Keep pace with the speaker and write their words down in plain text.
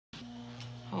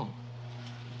Oh.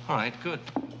 All right, good.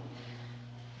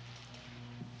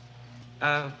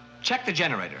 Check the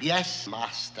generator. Yes,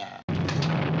 master.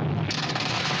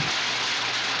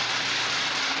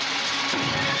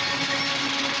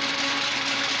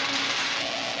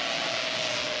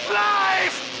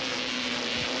 Life!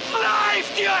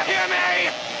 Life, do you hear me?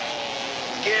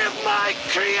 Give my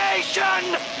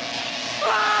creation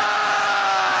life!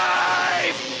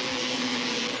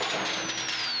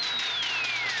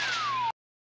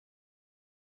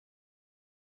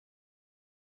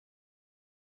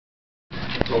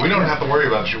 Well, we don't have to worry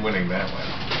about you winning that way.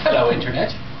 Hello,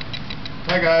 Internet.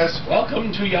 Hi, guys.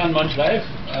 Welcome to Jan Munch Live.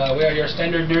 We are your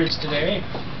standard nerds today,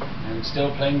 and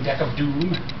still playing Deck of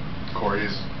Doom. Cory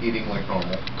is eating like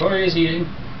normal. Cory is eating.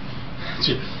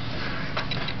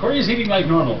 Cory is eating like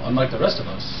normal, unlike the rest of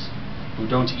us, who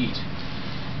don't eat.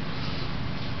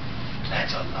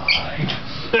 That's a lie.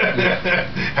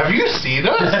 Have you seen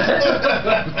us?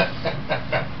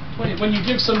 When you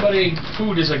give somebody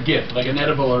food as a gift, like an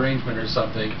edible arrangement or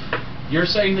something, you're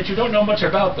saying that you don't know much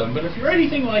about them, but if you're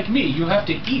anything like me, you have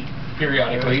to eat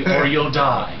periodically or you'll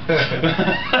die.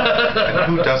 And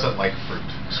who doesn't like fruit?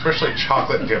 Especially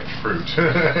chocolate dipped fruit.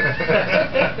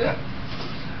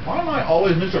 Why am I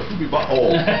always Mr. Fruity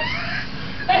Butthole?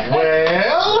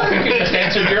 Well... You can just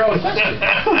answer your own question.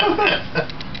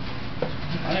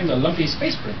 I'm the lumpy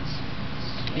space prince.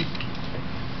 Sweet.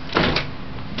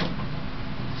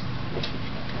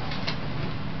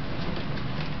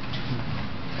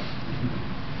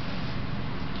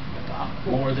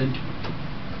 More than 2.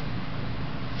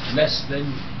 Less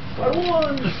than 4. I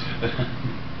won!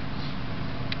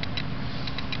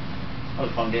 That was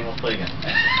a fun game. Let's play again.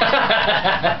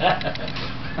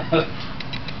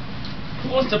 Who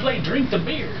wants to play Drink the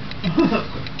Beer?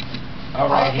 All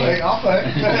right, I'll play.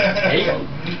 There you go.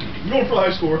 You're going for the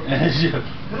high score.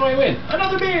 What do I win?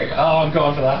 Another beer! Oh, I'm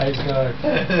going for the high score.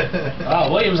 Oh,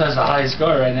 Williams has the high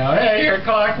score right now. Hey, your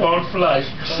clock won't flush.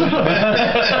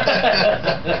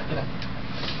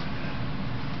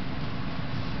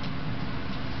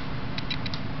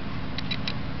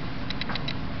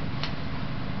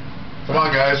 Come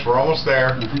on, guys. We're almost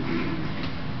there.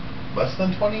 Less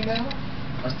than 20 now?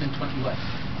 Less than 20 what?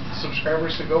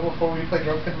 Subscribers to go before we play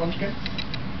Drunken Munchkin?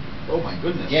 Oh my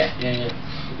goodness. Yeah.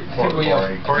 Poor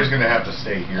Cory. Cory's going to have to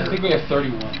stay here. I think we have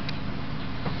 31.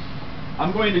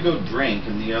 I'm going to go drink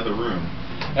in the other room.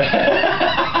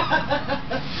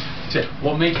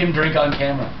 We'll make him drink on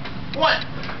camera. What?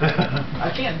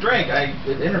 I can't drink.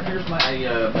 It interferes with my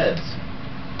meds.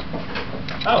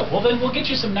 Oh, well then we'll get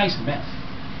you some nice meth.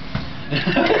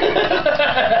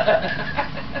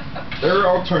 There are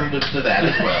alternatives to that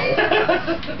as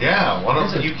well. Yeah, one of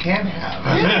them you can have.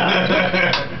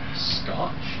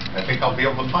 Scotch. I think I'll be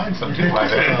able to find some too by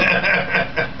then.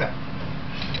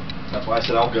 That's why I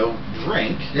said I'll go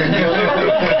drink.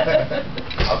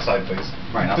 Outside, please.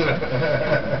 Right,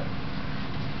 outside.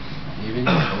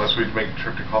 Unless we make a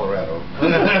trip to Colorado.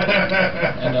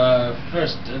 And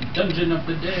first dungeon of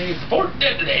the day, Fort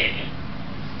Deadly.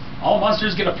 All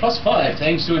monsters get a +5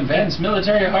 thanks to advanced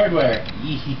military hardware.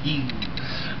 Ooh,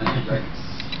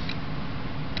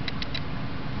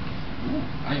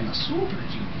 I am a super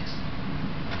genius.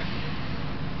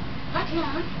 What,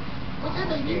 Jan? What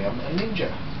are I am a ninja.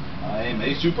 I'm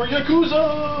a super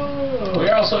Yakuza!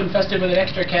 We're also infested with an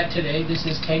extra cat today. This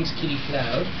is Tank's Kitty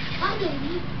Cloud. Hi,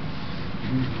 baby.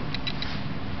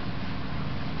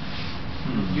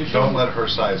 Don't let her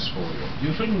size fool you.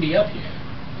 You shouldn't be up here.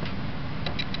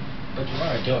 But you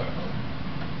are adorable.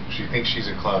 She thinks she's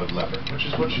a clouded leopard, which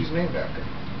is what she's named after.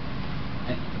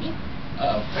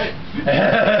 Oh.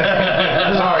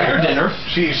 Sorry, your dinner.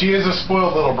 She is a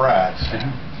spoiled little brat.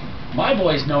 My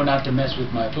boys know not to mess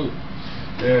with my food.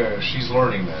 Yeah, she's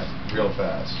learning that real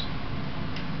fast.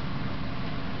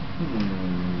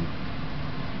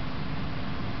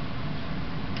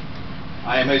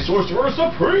 I am a sorcerer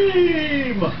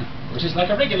supreme! Which is like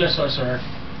a regular sorcerer,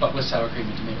 but with sour cream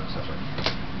and tomatoes. That's right.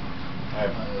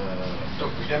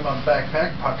 Don't forget my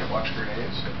backpack, pocket watch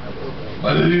grenades.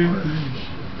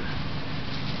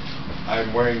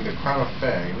 I'm wearing the crown of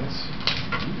fangs.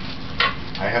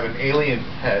 I have an alien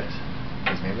pet.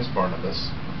 His name is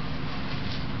Barnabas.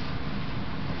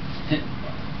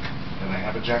 And I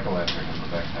have a jack-o'-lantern in the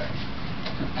backpack.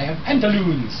 I have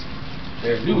pantaloons.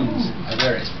 They're loons. I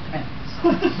wear as pants.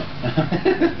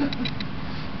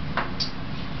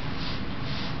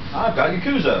 I've got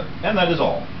Yakuza, and that is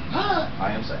all. Ah.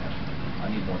 I am sad. I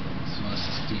need more things. Must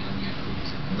steal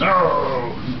Yakuza.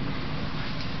 No!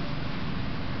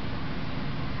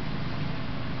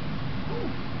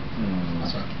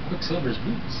 Also, Quicksilver's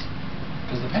boots.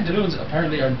 Because the pantaloons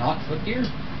apparently are not footgear.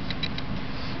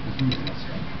 That's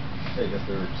strange. I guess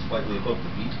they're slightly above the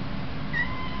feet.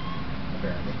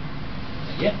 Apparently.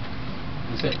 Yeah.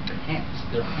 That's it. They're hands.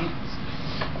 They're hands.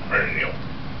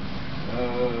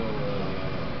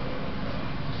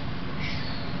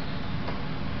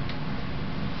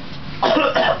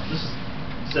 This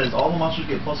says all the monsters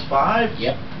get +5?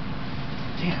 Yep.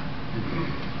 Damn. I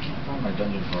can't find my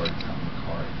dungeon card. It's not in the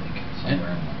car, I think.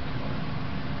 Somewhere in my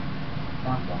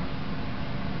car.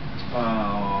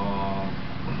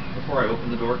 Before I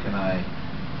open the door, can I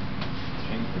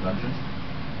change the dungeon?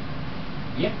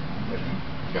 Yep.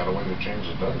 You got a way to change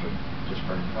the dungeon. Just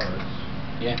bring cards.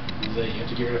 Yeah. You have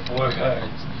to get rid of 4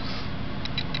 cards.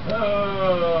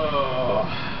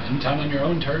 Anytime on your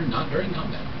own turn, not during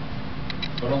combat.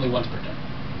 But only once per turn.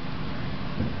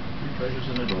 3 treasures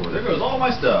in the door. There goes all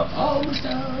my stuff. All the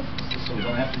stuff. So we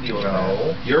don't have to deal with No.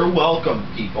 that. You're welcome,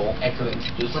 people. Excellent.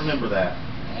 Just remember that.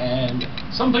 And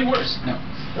something worse. No.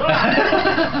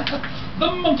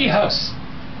 The Monkey House.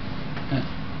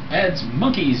 Adds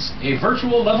monkeys, a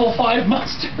virtual level 5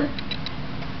 monster.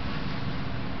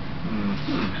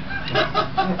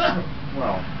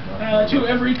 Well. To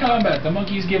every combat, the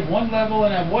monkeys give 1 level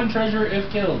and have 1 treasure if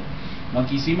killed.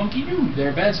 Monkey see, monkey do.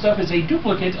 Their bad stuff is a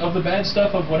duplicate of the bad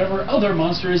stuff of whatever other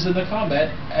monster is in the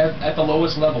combat at the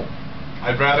lowest level.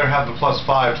 I'd rather have the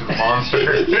 +5 to the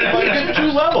monster. But you get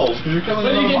 2 levels. You're killing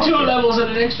But you another get 2 monster. levels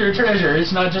and an extra treasure.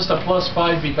 It's not just a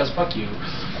 +5 because fuck you.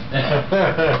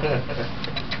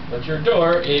 But your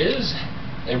door is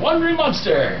a wandering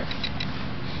monster.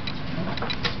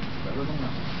 Better than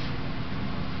nothing.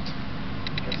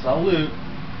 Guess I'll loot.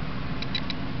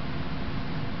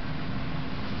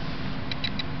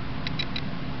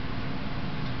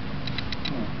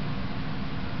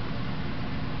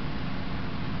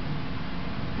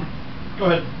 Go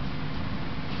ahead.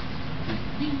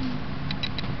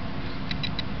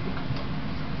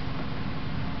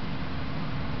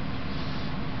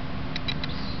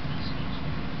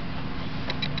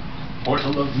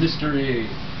 Portal of Mystery.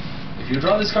 If you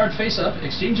draw this card face up,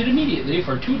 exchange it immediately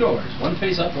for 2 doors. 1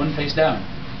 face up, 1 face down.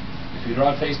 If you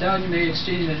draw it face down, you may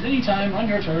exchange it at any time on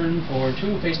your turn for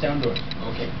 2 face down doors.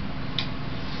 Okay.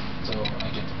 So I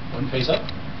get 1 face up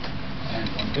and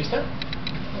 1 face down.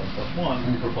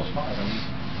 +1 or +5. I mean,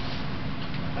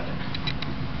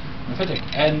 Pathetic.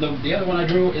 And the other one I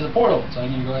drew is a portal, so I'm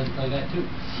going to go ahead and play that too.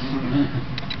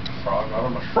 Frog on a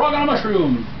mushroom. Frog on a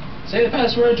mushroom. Say the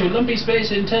password to lumpy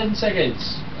space in 10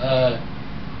 seconds.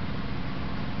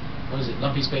 What is it?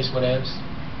 Lumpy space whatevs?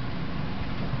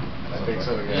 I think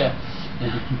so, yeah.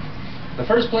 The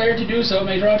first player to do so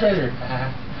may draw a treasure.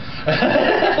 I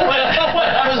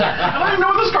don't even know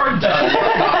what this card does.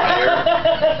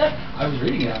 I was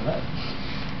reading it out loud.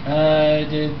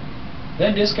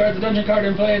 Then discard the dungeon card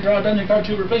and play and draw a dungeon card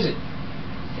to replace it.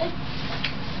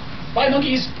 Bye,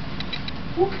 monkeys!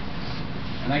 Whoop.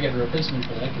 And I get a replacement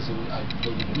for that because I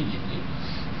killed it immediately.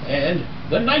 And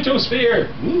the Nitosphere!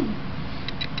 Woo.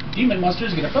 Demon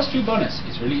monsters get a +2 bonus.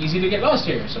 It's really easy to get lost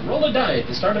here, so roll a die at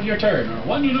the start of your turn. On a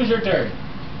 1, you lose your turn.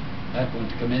 That's going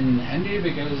to come in handy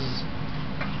because...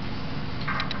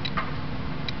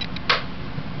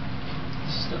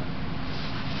 stuff.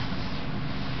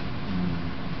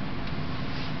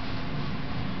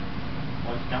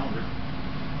 Like calendar.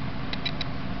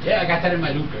 Yeah, I got that in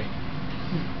my loot crate.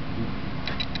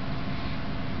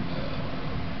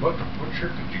 What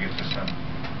shirt did you get this time?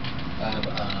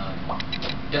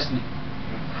 Destiny.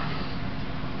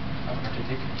 I forgot to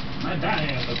take my die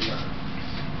out of the other.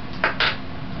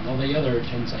 And all the other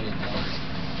 10-sided dollars.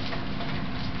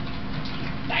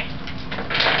 Die.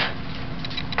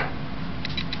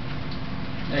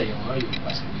 There you are, you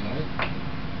basket guy.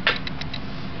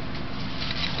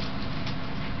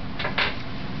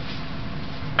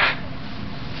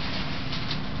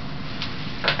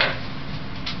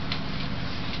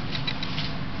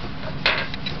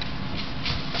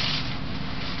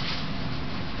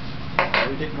 Why are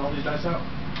we taking all these dice out?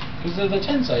 Because they're the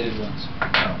 10-sided ones.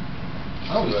 No.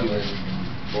 I always So do that way that. we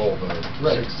can roll the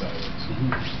Right. 6-sided.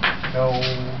 Mhm. No,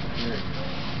 here you go.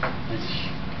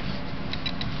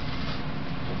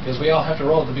 Because we all have to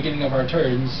roll at the beginning of our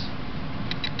turns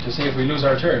to see if we lose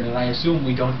our turn, and I assume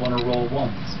we don't want to roll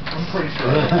ones. I'm pretty sure.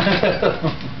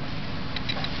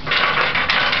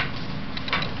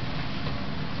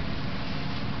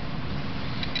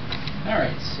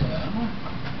 Alright, so...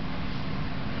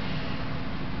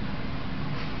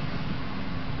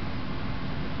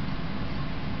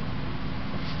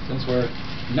 since we're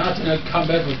not in a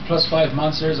combat with +5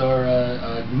 monsters or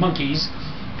monkeys,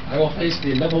 I will face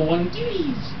the level 1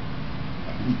 Kiwis.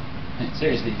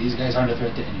 Seriously, these guys aren't a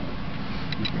threat to anyone.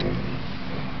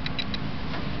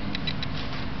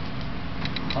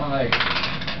 Hi.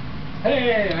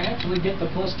 Hey, I actually get the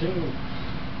 +2.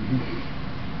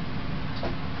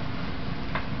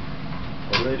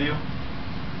 What do they do?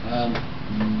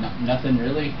 Nothing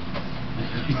really.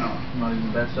 No, not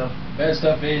even bad stuff. Bad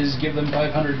stuff is give them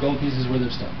 500 gold pieces worth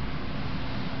of stuff.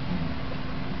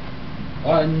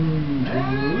 1,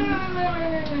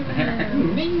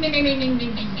 2. Ding, ding, ding, ding, ding,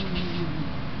 ding, ding, ding.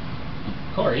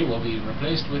 Cory will be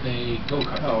replaced with a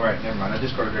go-kart. Oh, right, never mind. I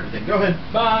discarded everything. Go ahead.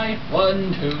 Bye.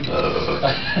 1, 2.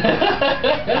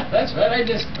 That's right, I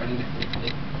discarded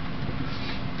everything.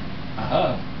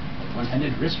 Aha.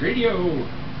 One-handed wrist radio.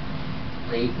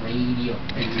 Radio.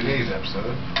 In today's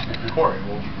episode, Cory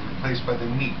will be replaced by the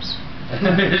Neeps.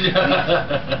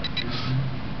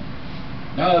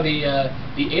 No, the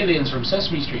aliens from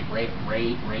Sesame Street. Radio.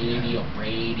 So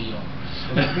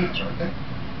they're Neeps, aren't they? I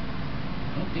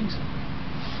don't think so.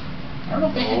 I don't know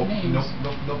if they had names.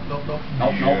 Nope.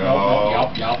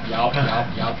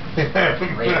 Yup.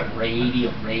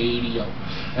 Radio.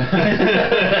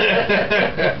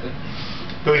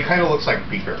 Though he kind of looks like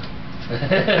Beaker.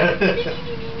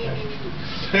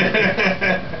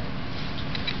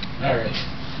 All right.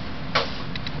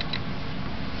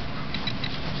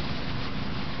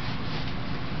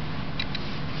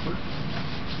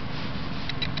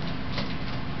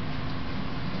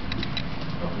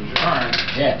 Don't lose your turn.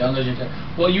 Yeah, don't lose your turn.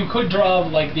 Well, you could draw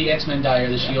like the X-Men die or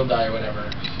the Shield die or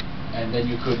whatever, and then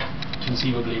you could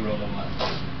conceivably roll a 1.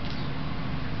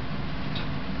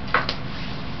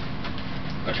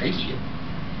 A tricky.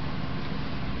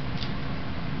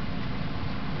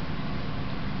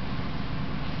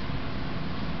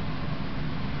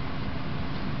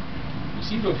 You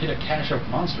seem to have hit a cache of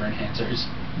monster enhancers.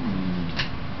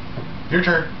 Your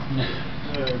turn.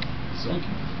 Sunk.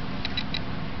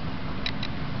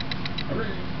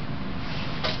 Hooray.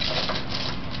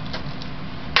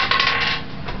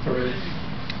 Hooray.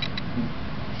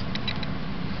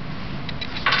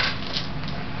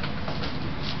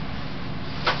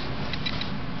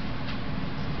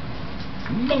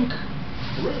 Monk.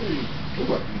 Hooray.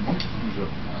 What? Monkuza.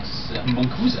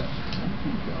 Monkuza.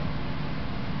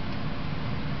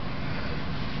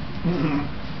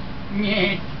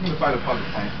 Yeah. I'm gonna fight a potted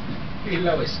plant. Hey,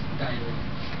 Lois. Diary.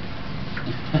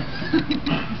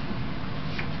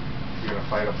 You're gonna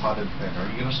fight a potted plant. Are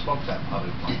you gonna smoke that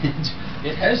potted plant?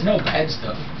 It has no bad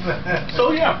stuff.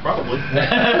 So yeah, probably.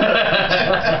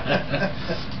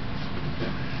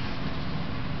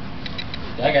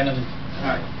 I got nothing.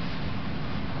 Alright.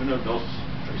 Uno, dos,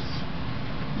 tres.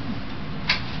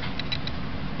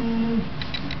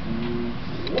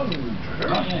 One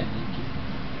turn. Oh, yeah.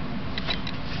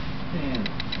 And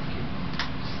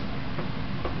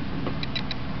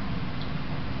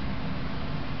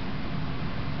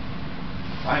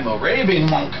I'm a raving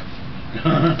monk.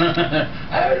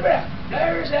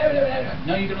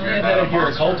 No, you can only You're have not that a if you're a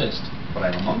monster. cultist. But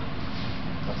I'm a monk.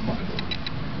 That's a monk ability.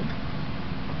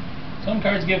 Some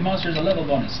cards give monsters a level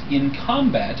bonus. In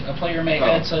combat, a player may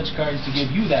add such cards to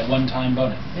give you that one-time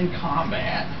bonus. In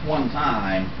combat, one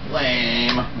time.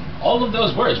 Lame. All of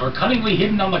those words were cunningly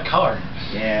hidden on the card.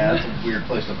 Yeah, that's a weird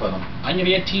place to put them. I'm going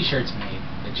to get t-shirts made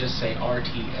that just say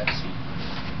RTFC.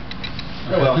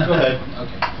 Oh well, go ahead.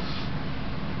 Okay.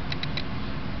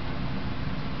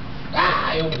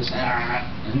 I opened a snack.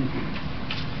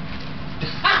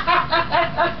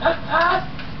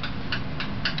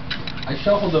 I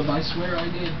shuffled them, I swear I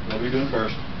did. What are we doing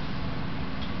first?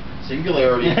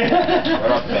 Singularity.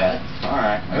 Right off the bat.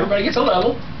 Alright. Everybody gets a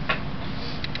level.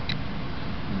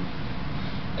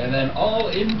 And then all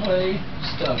in play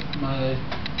stuff. My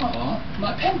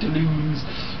pantaloons.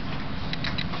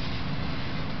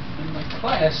 And my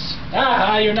class.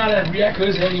 Ah, you're not a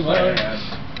Yakuza anymore.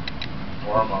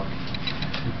 Or a monk.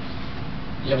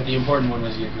 Yeah, but the important one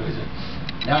was Yakuza.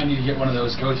 Now I need to get one of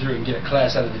those, go through and get a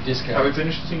class out of the discount. Have we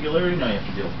finished the singularity? No, you have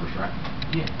to deal first, right?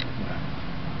 Yeah.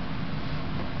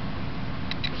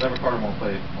 Whichever card won't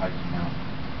play like now.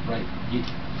 Right.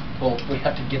 Well, we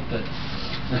have to get the...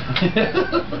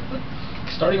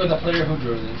 Starting with the player who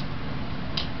drew this.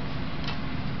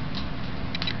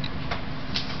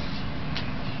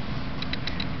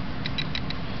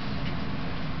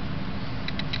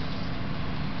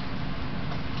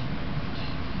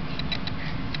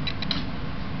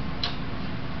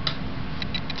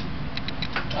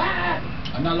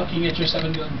 I'm not looking at your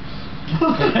 7-gun.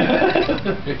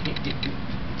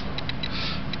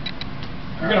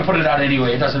 We're gonna put it out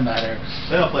anyway, it doesn't matter.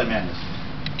 Then I'll play Madness.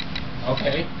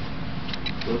 Okay.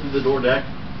 Go through the door deck,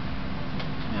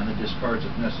 and the discards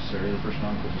if necessary. The first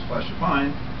non-equal to splash of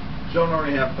fine. If you don't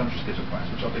already have Puncher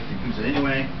Schizophrenic, which I'll take to use it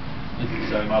anyway.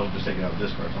 So I might as well just take it out of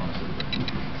discards, honestly.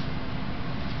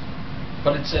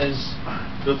 But it says...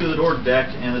 Go through the door deck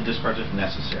and the discards if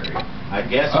necessary. I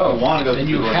guess if you want to go then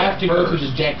through you the door have deck to go through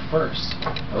first. the deck first.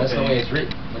 Well, that's the way it's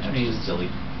written, which That's means... just silly.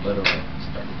 Literally.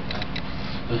 Started with that.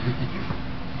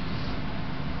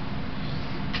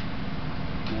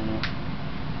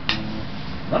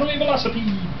 Runaway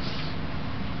velocipede!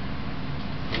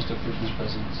 Most of Christmas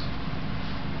presents.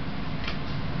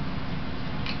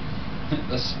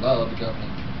 The smell of the goblin.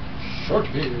 Short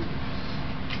beard.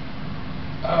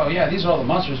 Oh yeah, these are all the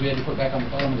monsters we had to put back on the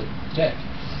bottom of the deck.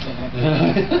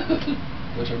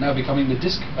 Which are now becoming the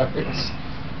discards.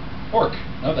 Orc.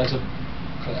 No, that's a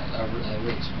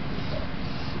race.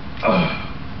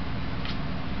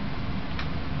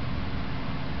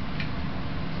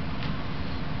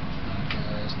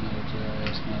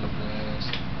 Not a glass.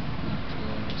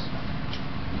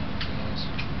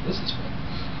 This is fun.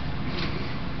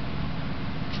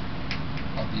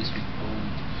 Obviously bone.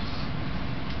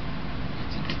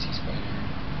 It's an itsy spider.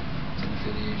 It's an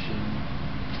affiliation.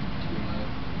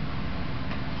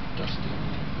 Dustin,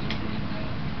 little green man.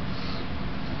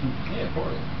 Yeah,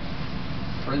 portal.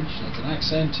 French, that's an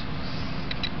accent.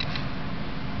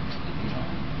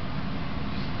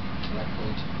 Black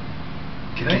bolt.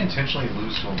 Can I intentionally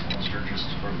lose to a monster just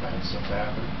for bad stuff to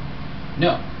happen?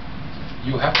 No.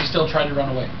 You have to still try to run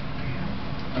away.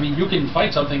 I mean, you can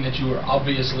fight something that you are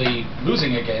obviously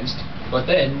losing against, but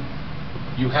then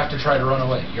you have to try to run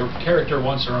away. Your character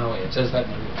wants to run away. It says that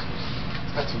in the rules.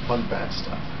 That's some fun bad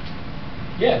stuff.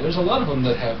 Yeah, there's a lot of them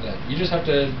that have that. You just have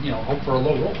to, hope for a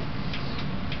low roll.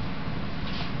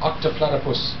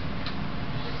 Octoplatypus.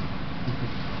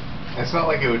 It's not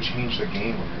like it would change the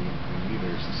game or anything either.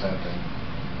 It's a sad thing.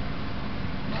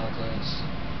 Not a glass.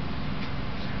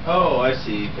 Oh, I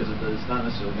see, because it's not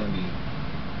necessarily going to be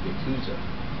Yakuza.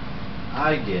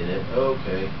 I get it.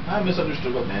 Okay. I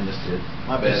misunderstood what Mandus did.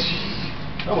 My bad.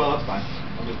 Oh well, that's fine.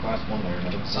 I'll just class one way or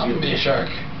another. Zombie shark.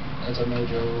 That's a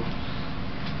mojo.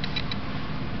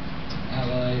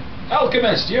 Ally.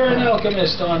 Alchemist! You're an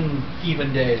alchemist on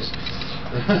even days.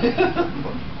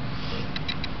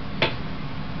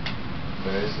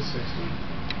 There's the 60.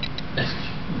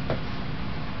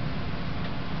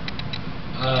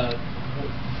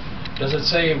 Does it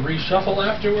say reshuffle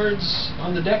afterwards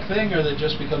on the deck thing, or that it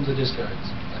just becomes the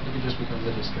discards? I think it just becomes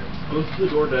the discards. Go through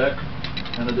the door deck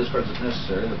and the discards if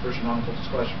necessary. The first non-cultist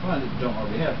class you find that you don't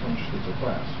already have comes just to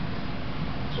class.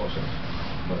 That's all I said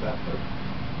about that part.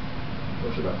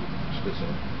 What's it about? It's good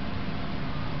stuff.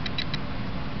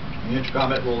 You enter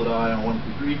combat, roll a die on 1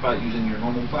 through 3, fight using your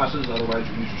normal classes, otherwise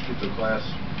you use your schizo class.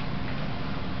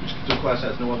 Your schizo class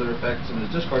has no other effects and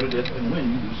is discarded if and when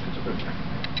you lose schizophrenia.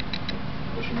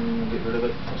 Pushing will get rid of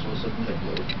it, also a sudden hit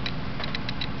blow.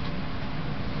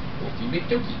 Big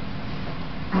dookie.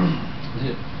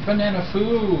 Banana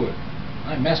food.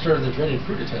 I'm master of the dreaded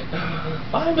fruit attack.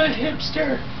 I'm a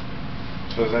hipster.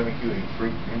 So does that make you a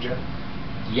fruit ninja?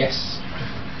 Yes.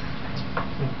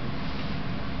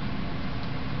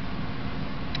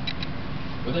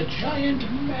 With a giant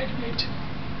magnet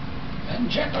and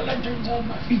jack-o'-lanterns on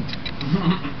my feet.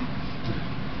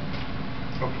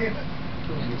 Okay then.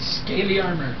 And scaly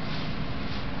armor.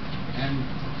 And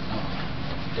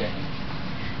dang.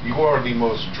 You are the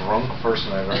most drunk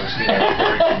person I've ever seen at a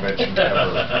Cory convention ever.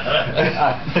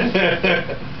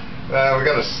 We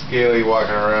got a scaly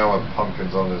walking around with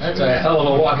pumpkins on his That's face. a hell of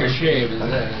a walk of shame,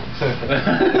 isn't it?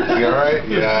 You alright?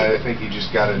 Yeah, I think he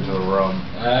just got into the rum.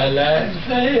 I like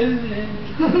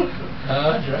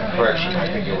Correction, I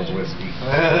think it was whiskey.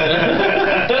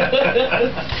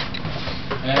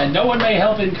 And no one may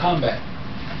help in combat.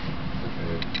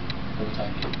 For the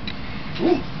time being.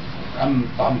 Ooh, I'm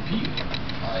vampire.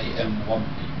 I am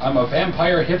Wumpy. I'm a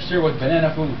vampire hipster with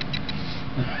banana food.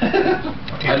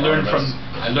 I learned from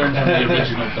the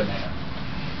original banana.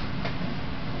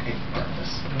 Okay,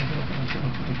 Barnabas.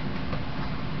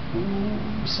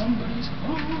 Ooh, somebody's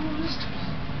closed.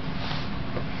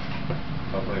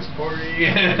 I'll play Cory.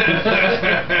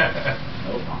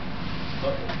 Nope.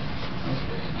 Okay,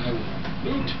 and I will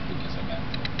loot because I got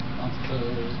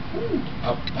monsters. Ooh, a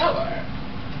power.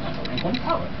 That's a rank 1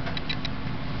 power.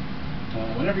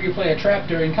 Whenever you play a trap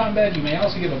during combat, you may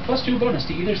also give a +2 bonus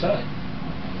to either side.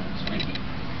 Swanky.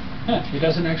 Huh, it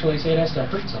doesn't actually say it has to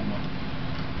hurt someone.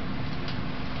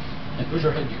 And where's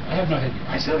your headgear? I have no headgear.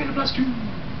 I still get a +2.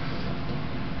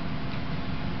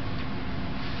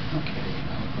 Okay,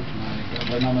 I'll put my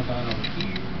Goblinomathon over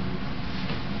here.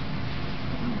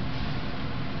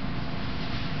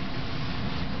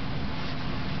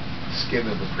 Skin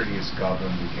of the Prettiest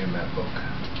Goblin became that book.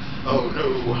 Oh no.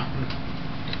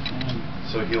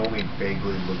 So he only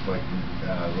vaguely looked like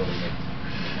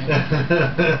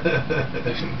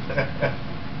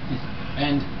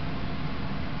And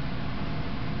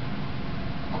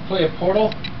I'll play a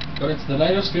portal, but it's the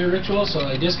Nightosphere ritual, so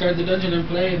I discard the dungeon and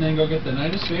play, and then go get the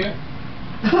Nightosphere.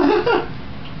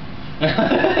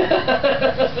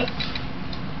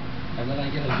 And then I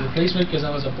get a replacement because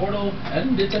I was a portal,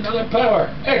 and it's another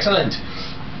power. Excellent!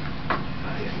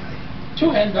 2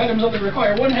 hand items only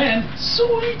require 1 hand.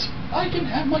 Sweet! I can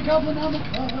have my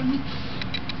Goblinomicon.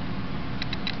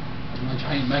 And my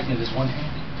giant magnet is 1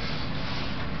 hand.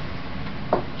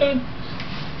 Done.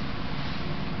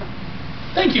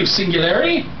 Thank you,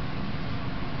 Singularity!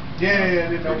 Yay, I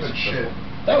didn't open shit.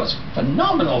 That was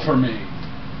phenomenal for me.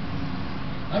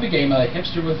 I became a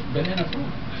hipster with banana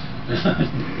food.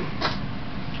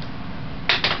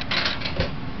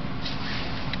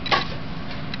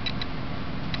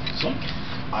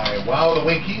 I wow the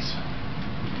Winkies.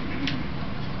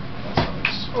 That sounded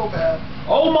so bad.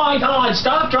 Oh my god,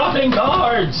 stop dropping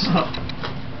cards!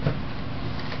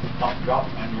 Pop, drop,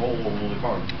 and roll the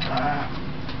card. I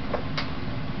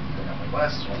got my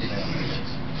glasses one day.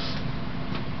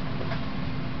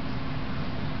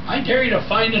 I dare you to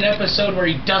find an episode where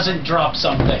he doesn't drop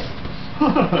something.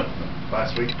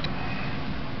 Last week.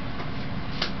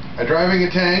 I'm driving a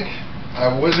tank. I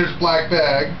have a wizard's black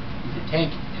bag. He's a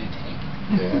tank in a tank.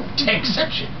 Yeah.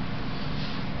 Tankception.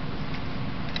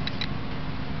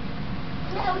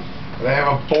 And I have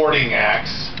a boarding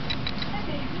axe.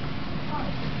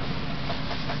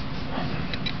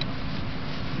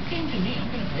 You came to me, I'm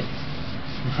gonna pay.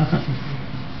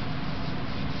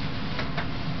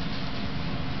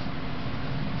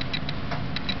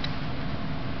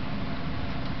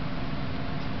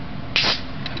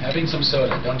 I'm having some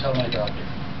soda, don't tell my doctor.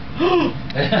 Ooh,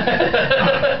 I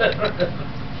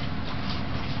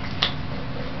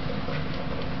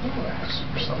have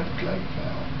supersonic flight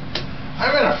now.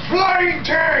 I'm in a flying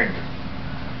tank!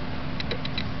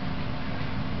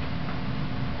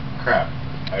 Crap.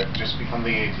 I've just become the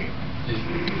A-Team.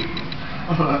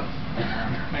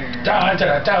 Dun, dun,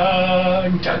 dun,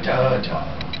 dun, dun, dun.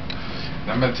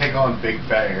 I'm gonna take on Big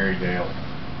Fat Hairy Dale.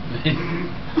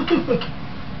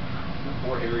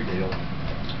 Poor Harry Dale.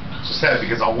 It's sad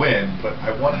because I'll win, but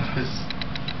I want this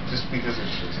just because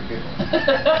it's a giggle.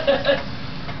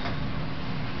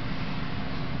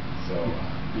 So,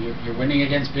 You're winning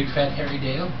against Big Fat Harry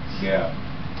Dale? yeah,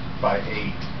 by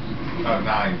 8. Oh,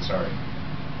 9, sorry.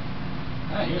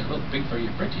 Ah, you're a little big for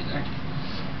your britches, aren't you?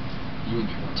 You and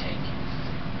your tank.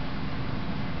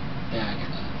 Yeah, I get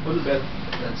that. What's the best?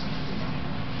 That's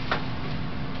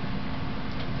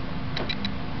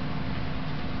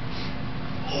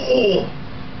oh!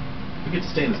 We get to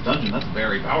stay in this dungeon. That's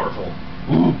very powerful.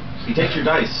 Ooh. He takes your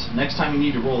dice. Next time you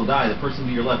need to roll a die, the person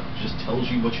to your left just tells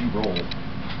you what you roll.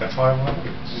 That's why I wanted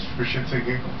it, just for shits and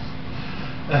giggles.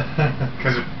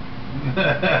 Because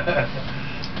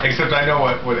except I know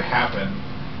what would happen.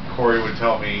 Cory would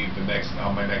tell me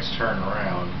on my next turn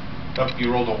around, oh,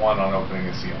 you rolled a 1 on opening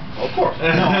a seal. Well, of course. No,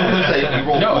 I was going to say you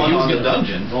rolled No, 1 he was on the gonna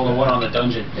dungeon. Roll a 1 on the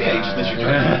dungeon. Yeah, you just missed your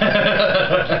turn.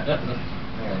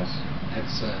 Yes.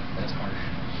 That's harsh.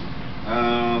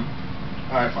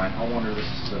 Alright, fine. I'll wander this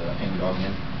hangdog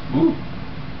in. Ooh.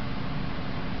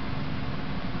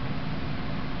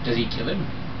 Does he kill him?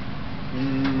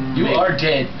 You Maybe. are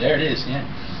dead. There it is. Yeah.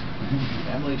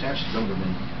 Family attached to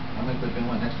Doberman. I might have been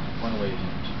one next one away.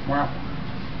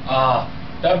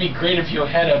 That would be great if you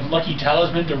had a lucky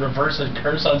talisman to reverse a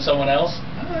curse on someone else.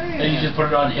 Oh, yeah. And you just put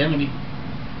it on him and he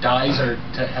dies or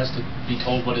has to be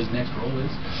told what his next roll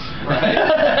is. Right.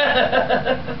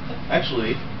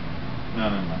 Actually, no,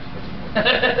 never mind. That doesn't work.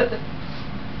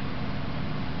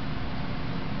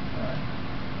 Alright.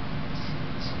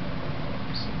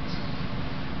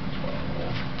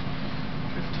 12,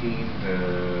 15 to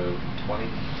 20.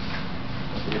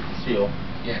 Let's look at the seal.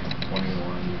 Yeah. 21,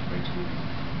 22.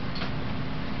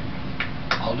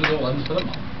 I'll do the ones for the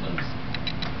month.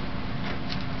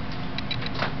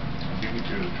 I'll give you 2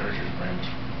 of the treasures, Brandon.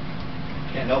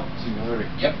 Can't help. Singularity.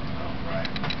 Yep. Alright,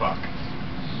 fuck.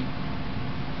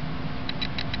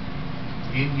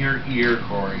 In your ear,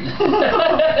 Cory.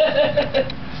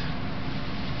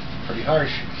 Pretty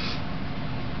harsh.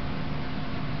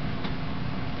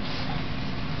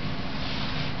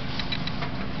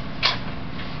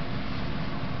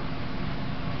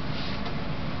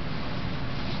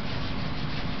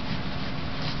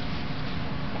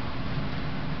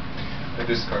 I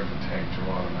discard the tank to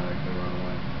automatically run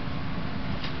away.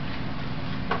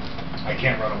 I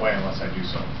can't run away unless I do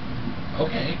so.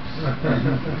 Okay.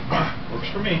 Works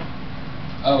for me.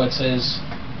 Oh, it says,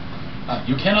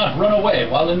 you cannot run away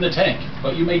while in the tank,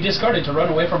 but you may discard it to run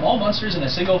away from all monsters in a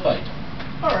single fight.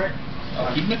 Alright.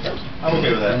 I'll keep it first. I'm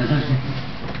okay with that.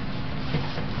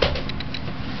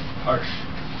 harsh.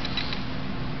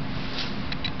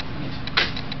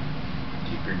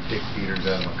 Keep your dick beaters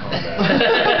out of combat.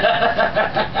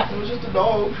 It was just a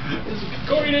dog.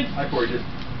 Cory did. I Cory did.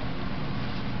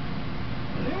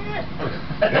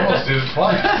 You almost did it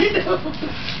twice. I know.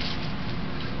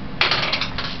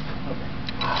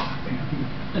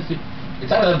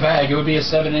 It's out of the bag. It would be a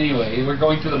 7 anyway. We're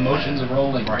going through the motions of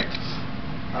rolling. Right.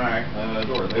 Alright,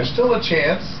 door there. There's still a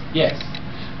chance. Yes.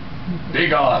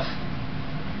 Big off.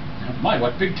 My,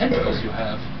 what big tentacles you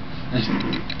have.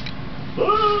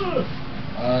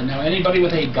 Now, anybody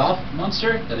with a goth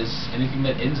monster, that is anything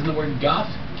that ends in the word goth,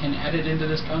 can add it into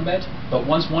this combat. But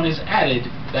once one is added,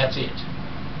 that's it.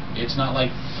 It's not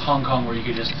like Hong Kong where you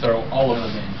could just throw all of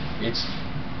them in. It's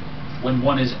when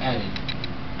one is added.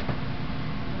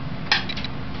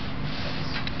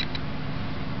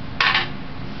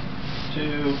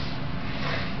 Two.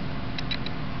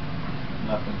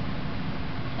 Nothing.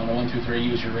 On a 1, 2, 3,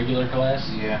 use your regular class?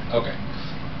 Yeah. Okay.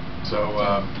 So,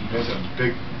 there's a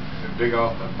big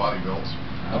off the body builds.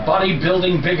 A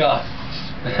bodybuilding big off.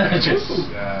 And it's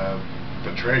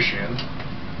Patrician.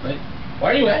 But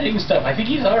why are you adding stuff? I think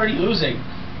he's already losing.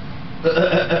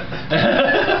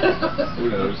 Who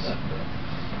knows?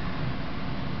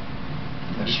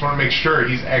 I just want to make sure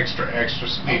he's extra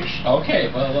speech. Okay,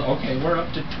 well, okay, we're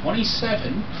up to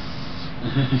 27.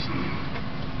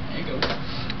 There you go.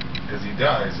 Because he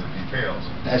dies if he fails.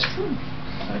 That's true.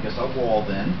 I guess I'll wall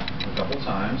then a couple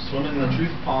times. Swim in the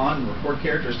truth pond, record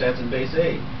character stats in base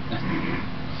 8.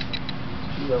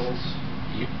 2 levels.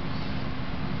 Yep.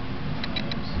 5,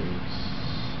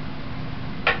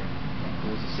 6.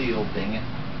 There's a seal, dang it.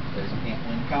 There's a can't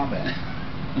win combat.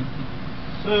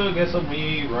 So I guess I'll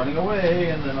be running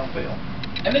away and then I'll fail.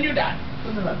 And then you die.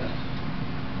 And then I die.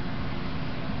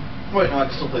 Wait, no, I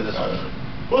can still play this one.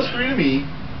 +3 to me.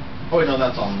 Oh wait, no,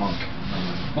 that's on Monk.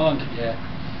 Monk, yeah.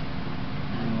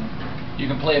 You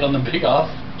can play it on the big off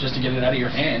just to get it out of your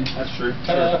hand. That's true.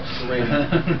 Ta-da. Sure. Raven.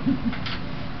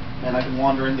 And I can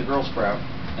wander in the Girl Sprout.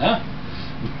 Huh?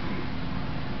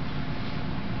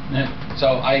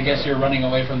 So I guess you're running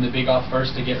away from the big off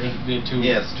first to get rid of the 2.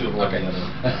 Yes, to avoid the other.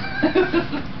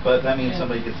 But that means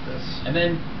somebody gets this. And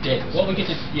then dead. Well, we get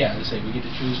to let's say we get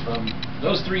to choose from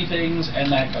those 3 things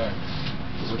and that card,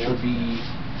 which would be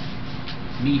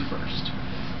me first.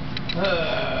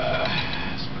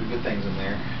 Some pretty good things in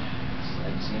there. I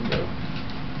can see him go.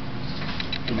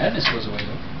 The madness goes away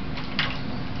though.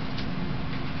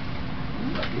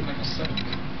 Ooh, I do like a 7.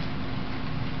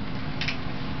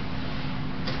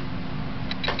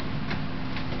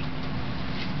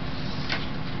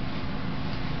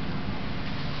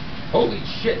 Holy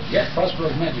shit, yes,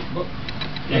 Prospero's magic book.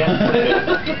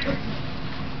 Yeah.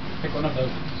 Pick one of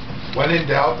those. When in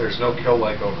doubt, there's no kill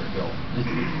like overkill.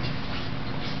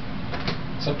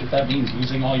 Except if that means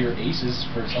using all your aces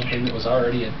for something that was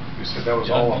already a... You said that was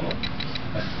all of them.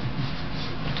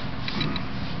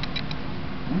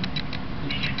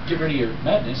 Get rid of your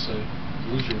madness, so you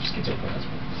lose your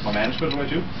schizoplasm. My madness goes away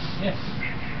too? Yeah.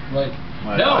 Like,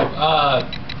 My no, I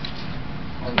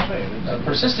was gonna say, I didn't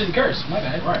persistent curse, my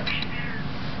bad. Right.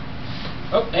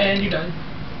 Oh, and you died.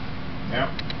 Yep.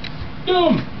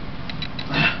 Doom!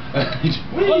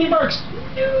 Bloody marks!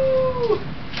 No!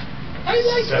 I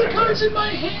like the cards in my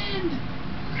hand!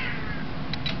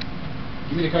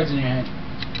 Give me the cards in your hand.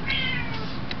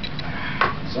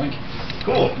 Zoink.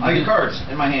 Cool. I get cards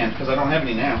in my hand because I don't have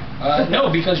any now. No,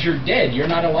 because you're dead. You're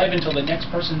not alive until the next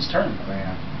person's turn. Oh,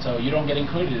 yeah. So you don't get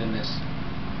included in this.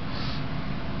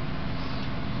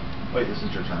 Wait, this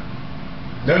is your turn.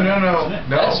 No.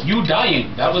 That's you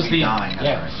dying. That was me the... dying, that's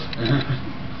yeah.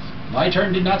 right. My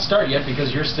turn did not start yet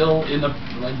because you're still in the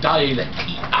dying.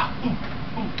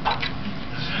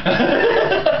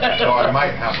 So I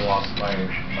might have lost my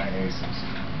aces.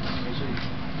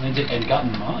 And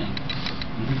gotten mine.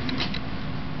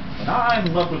 And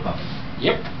I'm left with nothing.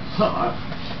 Yep.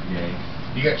 Yay.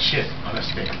 You got shit on a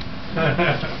stick.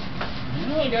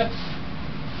 Well, I got...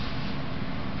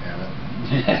 Damn it.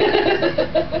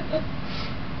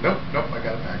 Nope, I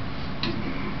got it back.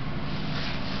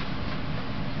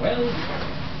 Well...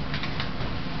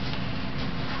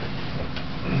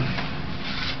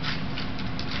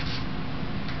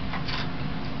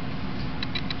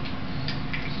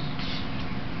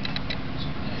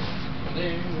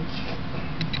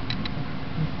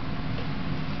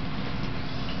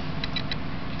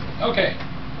 Okay.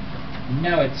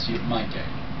 Now it's my turn.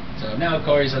 So now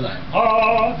Cory's alive.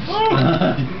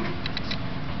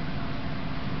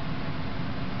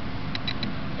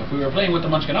 If we were playing with the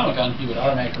Munchkinomicon, he would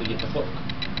automatically get the book.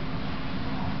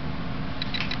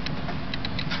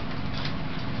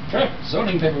 Trap,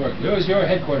 zoning paperwork. Where's your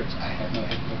headquarters? I have no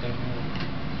headquarters.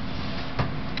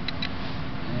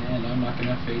 not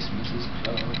gonna face Mrs.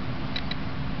 Cloud.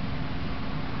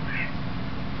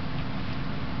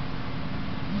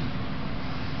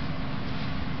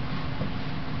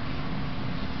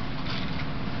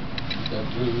 The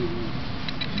blue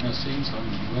in a sing-song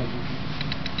way.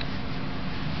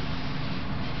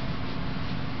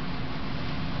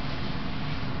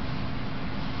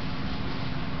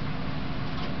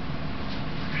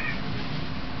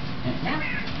 And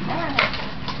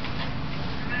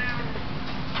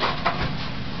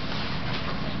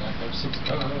I have 6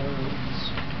 cards.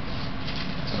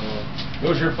 So,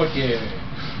 where's your foot gear?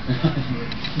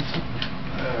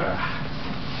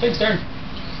 Big turn.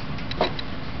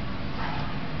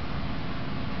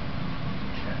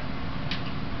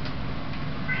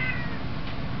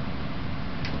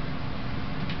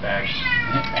 Bag.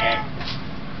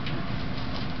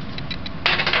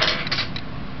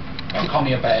 Don't call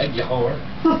me a bag, you whore.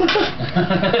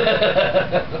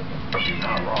 You're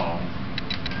not wrong.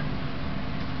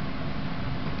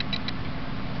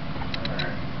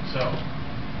 Alright, so.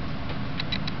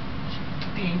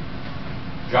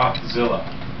 Gothzilla.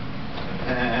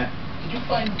 Did you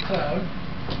find Cloud?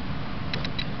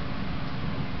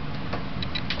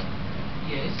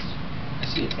 Yes. I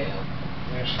see a tail.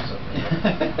 Yeah, she's up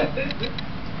there.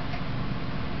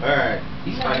 Alright,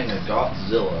 He's fighting nice. a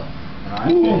Gothzilla. And I'm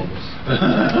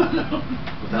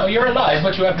No, you're alive,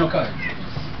 but you have no cards.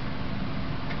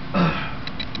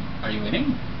 Are you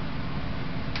winning?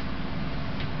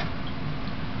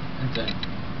 That's a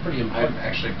pretty I'm important.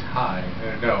 actually tied.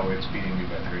 No, it's beating me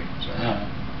by 3. Sorry.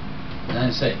 And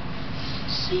I say,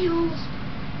 seals.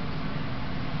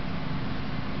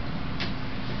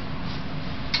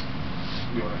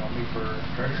 You want to help me for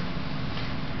treasure?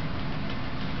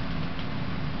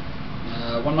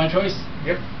 One my choice,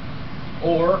 Yep.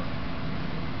 or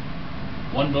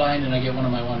one blind and I get one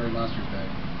of my wandering monsters back.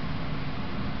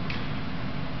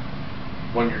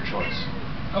 One your choice.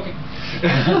 Okay.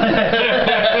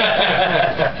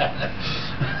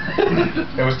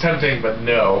 It was tempting, but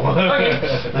no.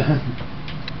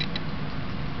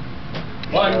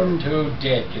 One, two,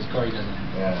 dead, because Cory doesn't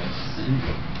have Yes.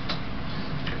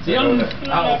 the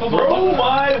I'll throw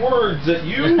my words at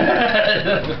you.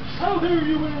 How dare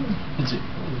you win?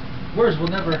 Words will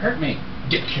never hurt me.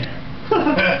 Dictionary.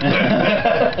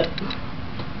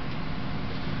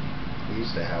 We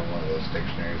used to have one of those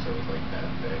dictionaries that was like that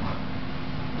big.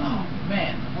 Oh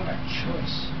man, what a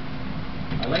choice.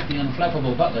 I like the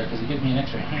unflappable butler because it gives me an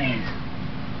extra hand.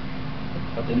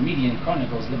 But the Median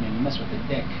Chronicles let me mess with the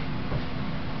deck.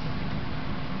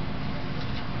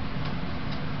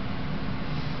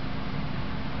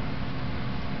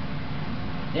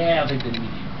 Yeah, I'll take the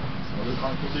Median. What does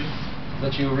Chronicle do?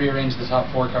 Let you rearrange the top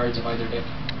 4 cards of either deck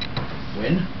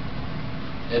Win?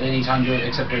 at any time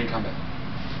except during combat.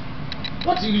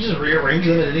 What? So you can just rearrange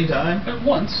them at any time? At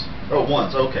once. Oh,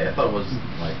 once. Okay, I thought it was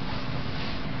like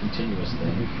continuous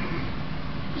thing.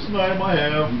 Just an item I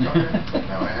have.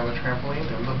 Now I have a trampoline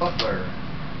and the butler.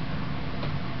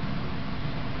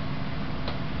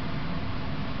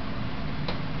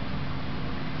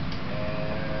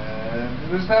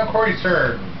 And it is now Cory's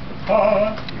turn.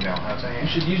 You now have to You hand.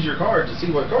 should use your card to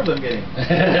see what cards I'm getting.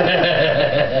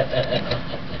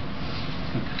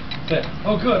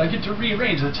 Oh good, I get to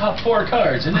rearrange the top 4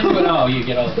 cards, and then you oh, you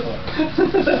get all the 4. 1,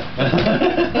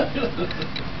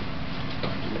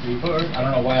 2, 3, 4. I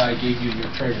don't know why I gave you your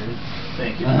treasure.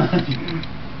 Thank you.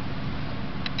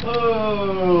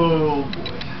 Oh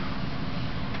boy.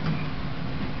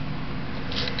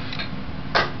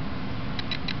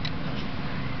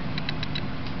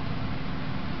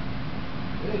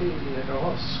 Hey, I got a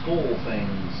lot of skull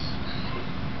things.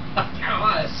 Oh,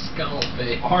 a skull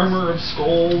face. Armor of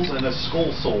skulls and a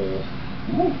skull soul.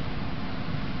 Ooh.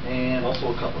 And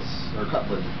also a cutlass. Or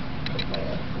cutlet.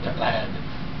 Glad.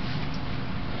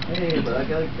 Hey, but I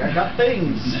got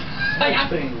things. I got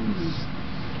things.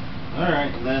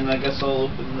 Alright, and then I guess I'll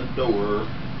open the door.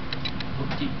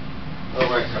 Oh,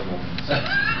 right, couple.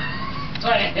 So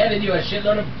I handed you a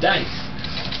shitload of dice.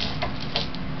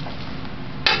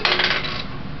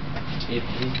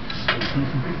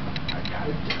 I got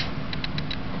it.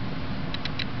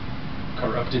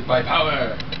 Corrupted by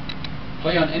power.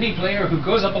 Play on any player who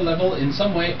goes up a level in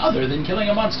some way other than killing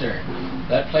a monster.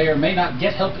 That player may not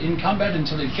get help in combat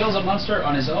until he kills a monster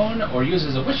on his own or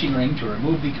uses a wishing ring to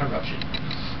remove the corruption.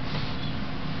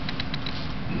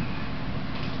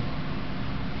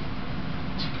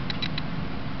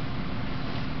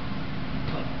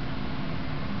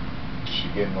 Is she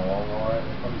getting along alright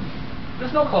with them?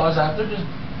 There's no claws out there, just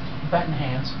batting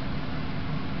hands.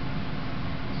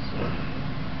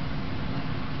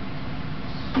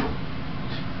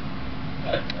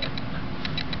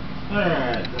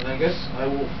 guess I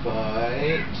will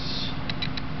fight.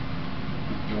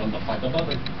 You want to fight above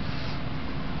it?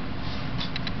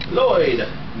 Lloyd.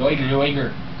 Lloyd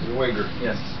Lueger. Lueger,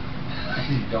 yes.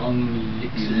 Don't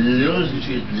Lose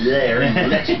to there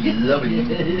and let's love you.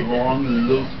 Wrong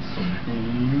look.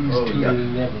 lose Oh, two yeah.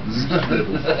 levels.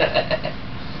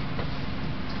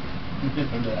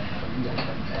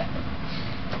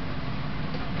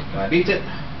 I beat it.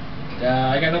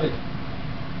 I got nothing.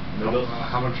 No,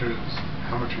 How much are you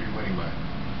winning by?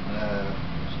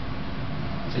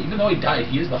 So even though he died,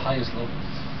 he is the highest level.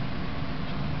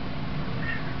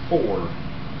 4.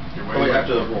 You're Oh, wait, I have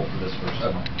to roll for this first.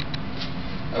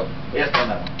 Oh, yes, on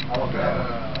that one. I want that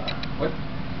one. What?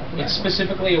 It's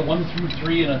specifically a 1 through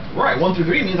 3 and a... Right, 1 through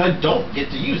 3 means I don't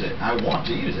get to use it. I want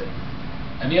to use it.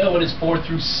 And the other one is 4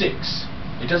 through 6.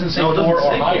 It doesn't say No, it 4 doesn't or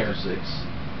say 4 higher. through 6.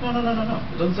 No.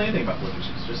 It doesn't say anything about 4 through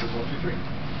 6. It just says 1 through 3.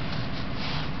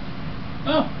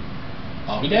 Oh.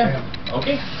 I'll be damned.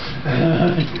 Okay.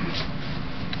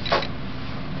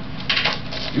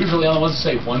 Usually the other ones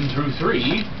say 1 through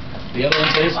 3. The other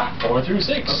one says 4 through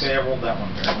 6. Okay, I rolled that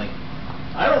one apparently.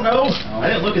 I don't know. I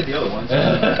didn't look at the other ones.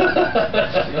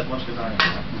 As much as I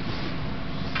am.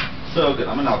 So good.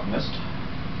 I'm an alchemist.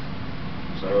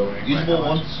 So usable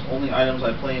once. Only items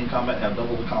I play in combat have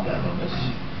double the combat bonus.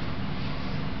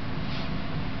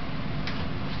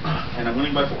 And I'm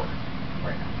winning by 4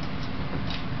 right now.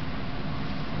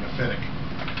 Authentic.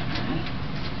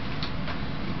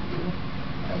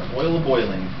 I have an oil of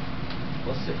boiling.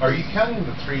 +6. Are you counting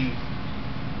the 3?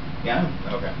 Yeah.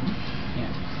 Okay. Yeah.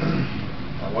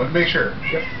 I wanted to make sure.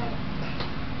 Yep.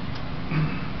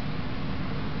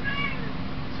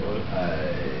 So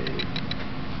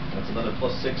that's another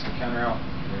 +6 to counter out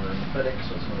your pathetic,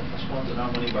 so it's another +1, so now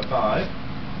I'm winning by 5.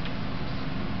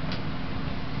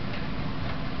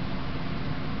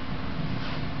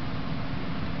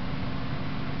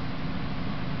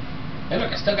 Hey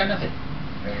look, I still got nothing.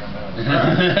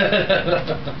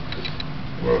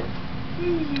 Whoa.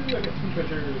 I got 2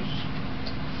 treasures.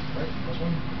 Right,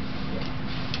 +1? Yeah.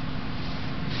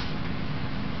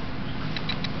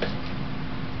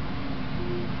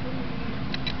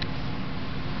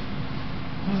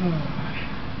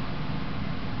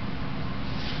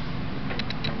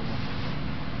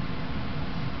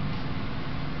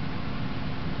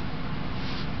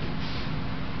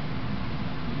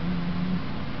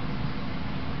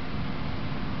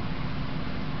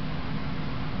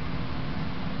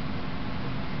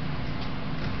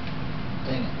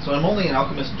 Dang it. So I'm only an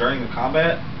alchemist during the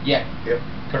combat? Yeah. Yep.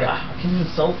 Correct. I can't even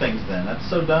sell things then. That's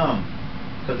so dumb.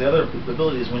 Because the other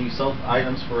ability is when you sell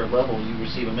items for a level, you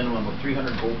receive a minimum of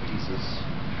 300 gold pieces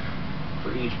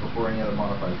for each before any other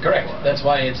modifiers. Correct. apply. That's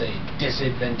why it's a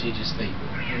disadvantageous thing.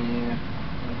 Yeah.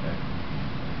 Okay.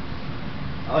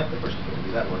 I like the first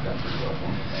ability. That worked out pretty well for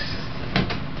me.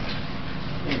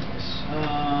 Anyways.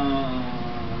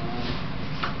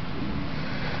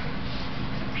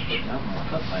 Put down my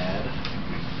cut lad.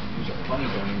 Use a funny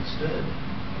bone instead.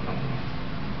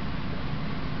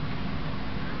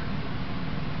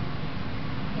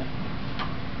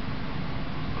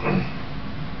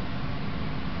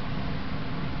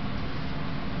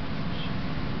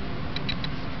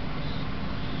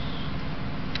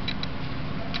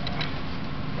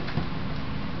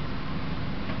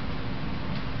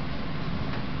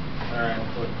 Alright,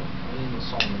 I'll put in the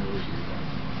song over here then.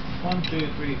 1, 2,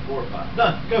 3, 4, 5.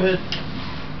 Done. Go ahead.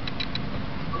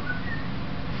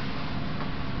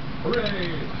 Hooray!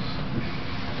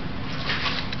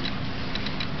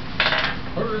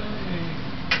 Hooray!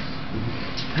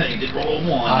 You did roll a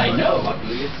 1. I but know.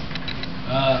 Luckily it's...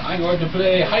 I'm going to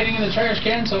play hiding in the trash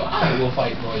can, so I will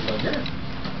fight Lloyd Luger.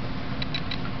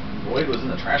 Lloyd was in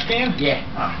the trash can? Yeah.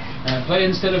 Ah. Play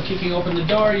instead of kicking open the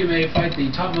door, you may fight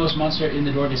the topmost monster in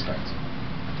the door discards.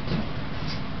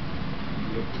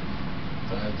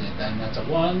 So then that's a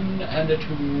 1, and a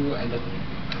 2, and a 3.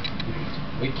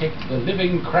 We kicked the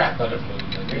living crap out of Lloyd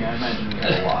Luger. Yeah, I imagine we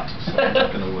had a lot, so I'm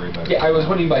not going to worry about it. Yeah, I was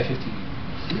winning by 15.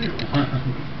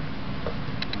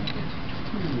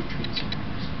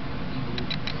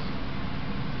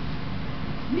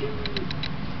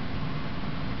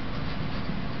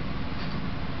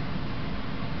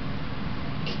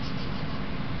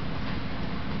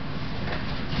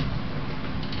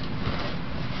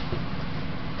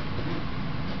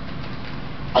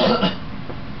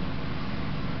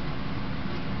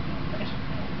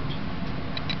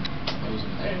 Those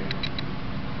are there.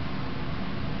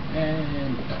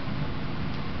 And we're done.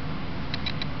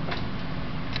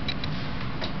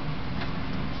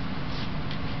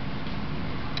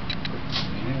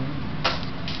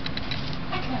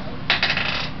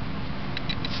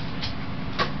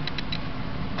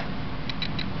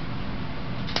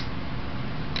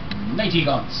 mighty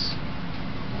guns.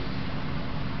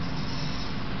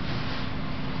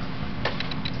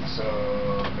 So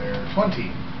they're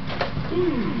 20.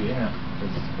 Ooh, yeah.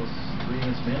 Because it's plus 3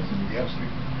 against advance and Yep. plus 3.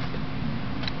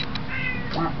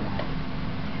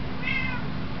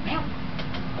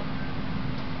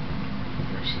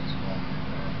 Versus 1.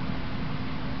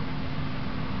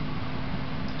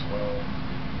 12.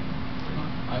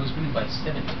 I was winning by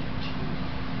 7.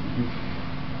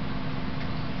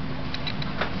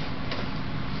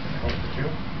 Help for 2.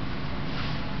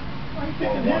 I Or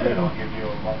can 1 and I'll help. give you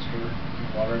a monster,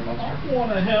 watering monster. I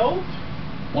want to help.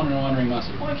 One and a wandering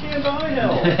monster. Why can't I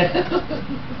help?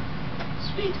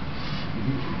 Sweet.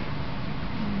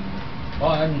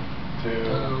 1, 2.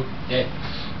 2, yeah.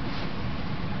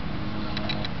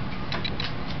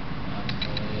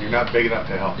 You're not big enough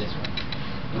to help. This one.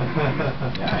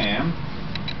 Yeah, I am.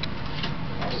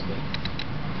 Probably.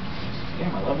 Yeah,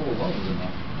 my level alone is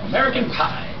enough. American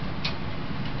Pie.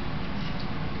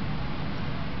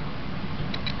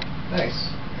 Nice.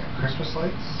 Got Christmas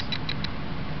lights.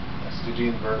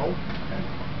 Stygian Vernal. And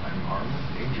I'm armed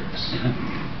and dangerous.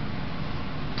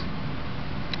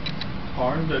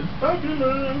 Armed and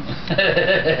fabulous.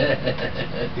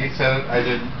 He said it, I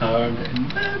didn't. Armed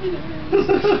and fabulous.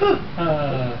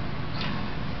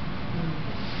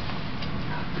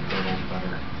 The Vernal's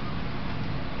better.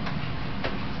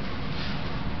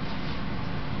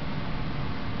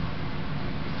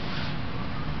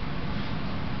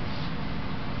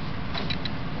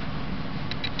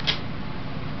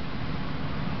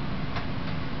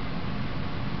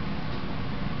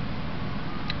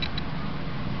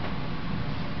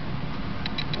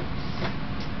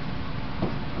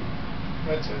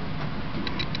 That's it.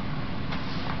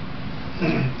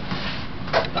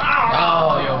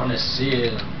 Oh, you want to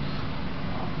seal.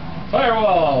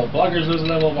 Firewall. Bloggers lose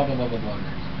level. Blah blah blah blah. Bloggers.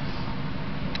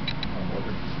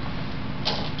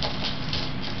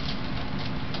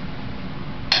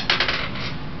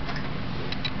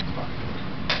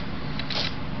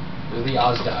 With the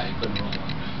Oz die, you couldn't roll one.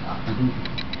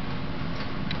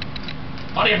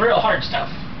 Body of real hard stuff.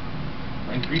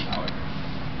 Rank 3 power.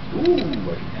 Ooh, I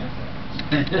can have that.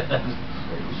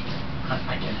 Very useful.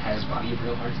 I can has body of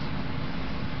real hard stuff.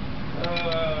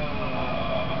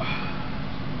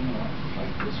 You know,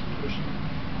 like this person.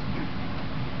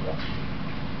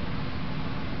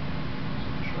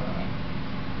 Try.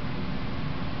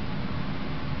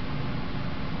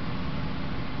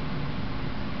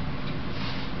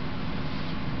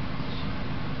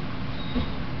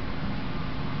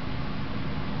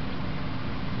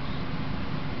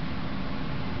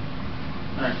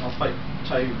 Alright, I'll fight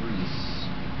Tyrese.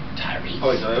 Tyrese. Oh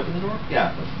wait, did I open the door?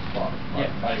 Yeah, the bottom. Yeah,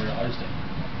 body of real hard stuff.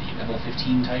 Level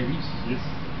 15 Tyrese. Yes.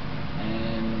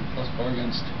 And +4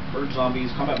 against. Bird zombies,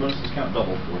 combat bonuses count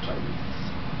double for Tyrese.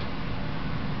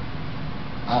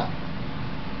 Ah.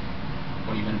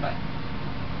 What do you mean by?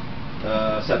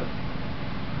 7.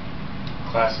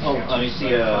 Class Oh, enhancers. let me see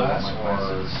class what my or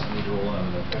class is. I need to roll out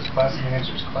of it. there's class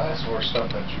enhancers class or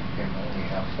stuff that you can only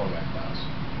have for that class.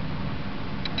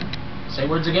 Say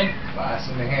words again? Class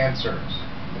enhancers.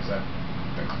 Is that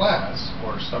the class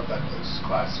or stuff that is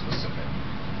class specific?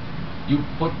 You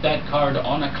put that card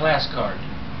on a class card.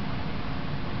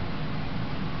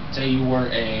 Say you were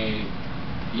a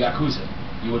Yakuza.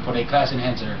 You would put a class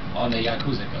enhancer on the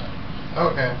Yakuza card.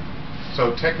 Okay.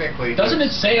 So technically Doesn't it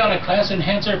it's- say on a class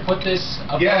enhancer, put this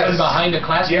above Yes. and behind a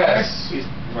class card? Yes.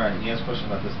 Right, he has questions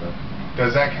about this stuff.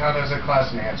 Does that count as a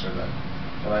class enhancer then?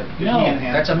 But No,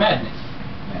 that's a magnet.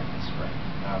 Madness, right.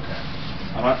 Okay.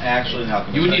 I'm not actually an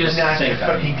alchemist. You would need I a just say that.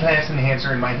 fucking class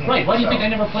enhancer in my hand. Right, why do you so. think I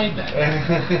never played that?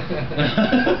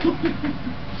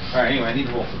 Alright, anyway, I need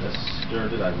to roll for this. Or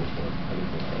did I roll for it? I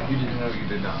didn't roll for it. You didn't know you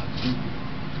did not.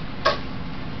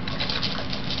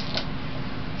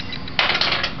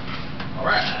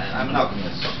 Alright, I'm an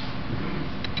alchemist.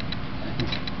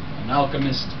 An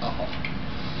alchemist. Oh.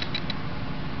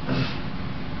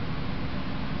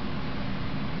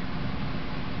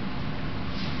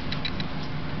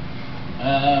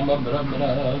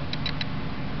 Ba-ba-da-ba-da.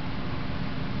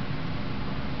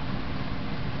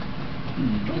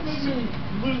 Don't make me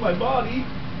lose my body.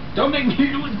 Don't make me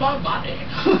lose my body.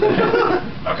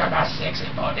 Look at my sexy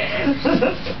body.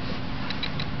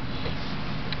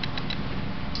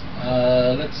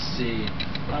 Let's see.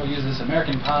 I'll use this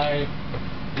American Pie.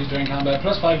 Used during combat.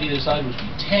 +5 to either side, which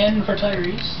would be 10 for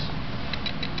Tyrese.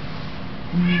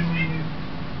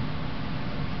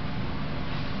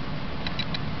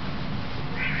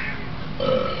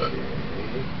 Okay.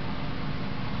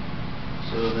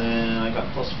 So then I got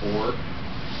 +4.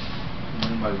 I'm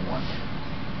winning by 1.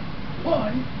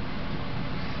 1.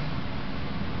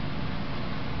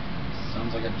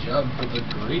 Sounds like a job for the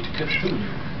great Cthulhu.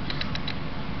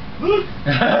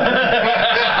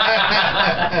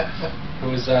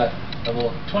 Who is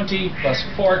level 20 plus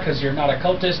 4 because you're not a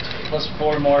cultist, plus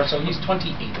 4 more, so he's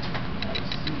 28.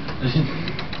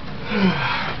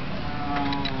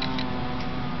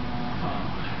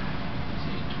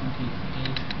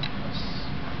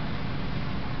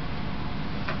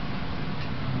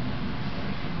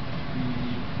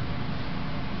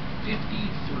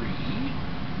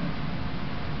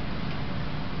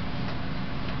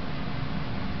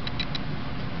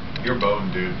 You're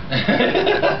boned, dude.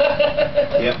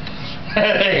 Yep.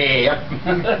 Yep.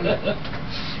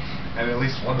 And at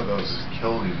least one of those is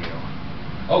killing you.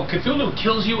 Oh, Cthulhu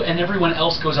kills you and everyone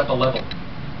else goes up a level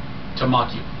to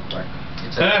mock you. Right.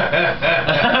 It's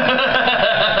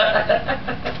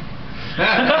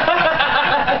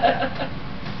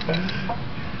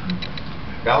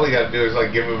Now all you gotta do is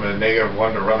like give him a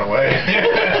 -1 to run away.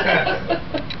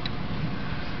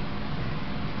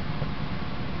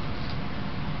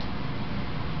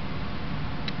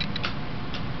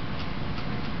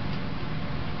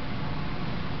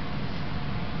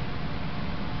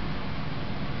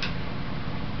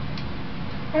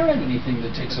 I don't have anything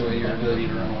that takes away your ability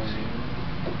to run away.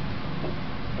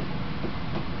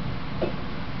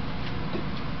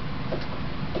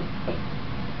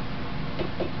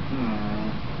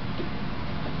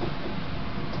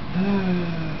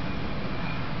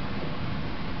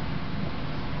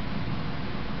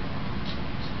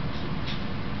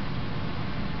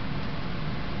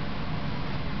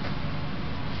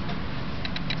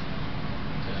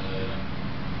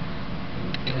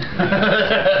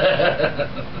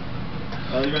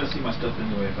 Well, you're gonna see my stuff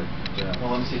anyway if I.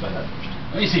 Well, let me see if I die first.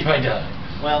 Let me see if I die.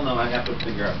 Well, no, I have to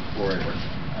figure out before I.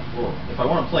 Well, if I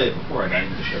want to play it before I die, I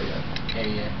need to show you. Okay,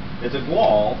 yeah. It's a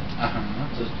wall. Uh-huh.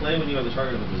 It says play when you are the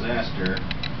target of a disaster.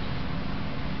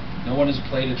 No one has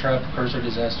played a trap, curse, or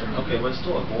disaster. Okay, but it's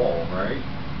still a wall, right?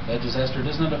 That disaster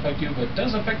does not affect you, but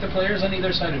does affect the players on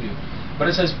either side of you. But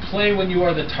it says play when you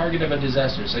are the target of a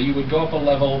disaster. So you would go up a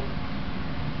level,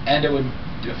 and it would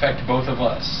affect both of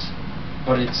us.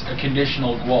 But it's a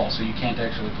conditional wall, so you can't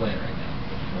actually play it right now.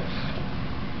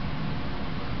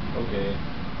 Okay.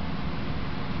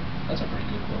 That's a pretty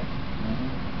good wall.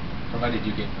 Provided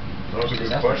you get. That was a good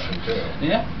disaster. question too.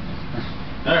 Yeah.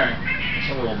 All right.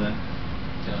 I'll roll then.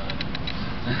 Done.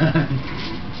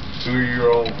 Who are you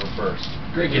rolling for first?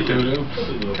 Great Cthulhu,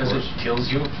 Cthulhu, of because it course. kills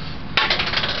you.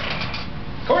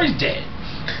 Cory's dead.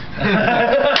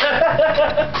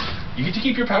 You get to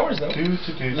keep your powers though. We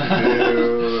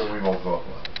both go up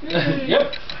one.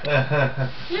 Yep.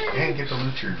 And get to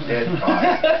loot your dead body.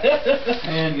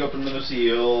 And you open the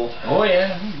seal. Oh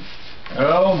yeah.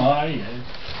 Oh my yeah.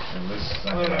 And this is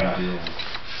not gonna be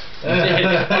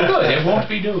Good. It won't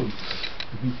be doomed.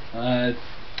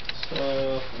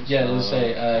 Yeah, it'll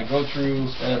say go through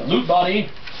loot body,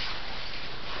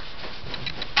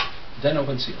 then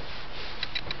open seal.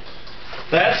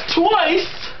 That's twice!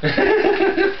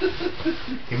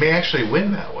 You may actually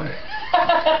win that way.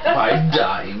 By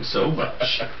dying so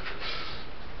much.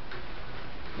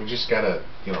 We just gotta,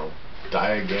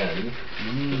 die again.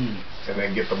 And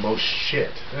then get the most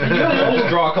shit. And you can always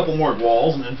draw a couple more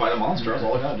walls and then fight a monster. That's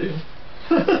all I gotta do.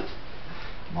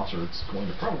 Monster that's going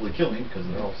to probably kill me because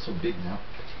they're all so big now.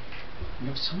 You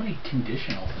have so many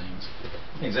conditional things.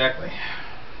 Exactly.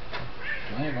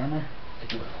 Do I have armor? I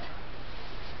do have armor.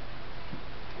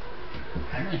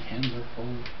 All my hands are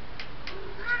full.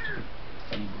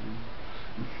 Funny blue.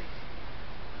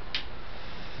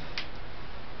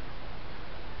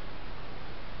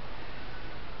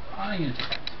 I'm gonna take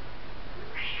that.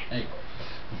 There you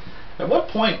go. At what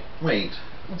point... Wait.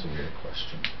 That's a weird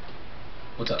question.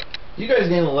 What's up? You guys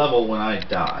gain a level when I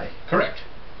die. Correct.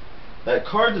 That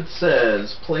card that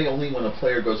says play only when a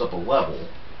player goes up a level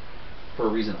for a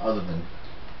reason other than...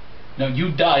 No,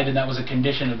 you died and that was a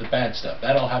condition of the bad stuff.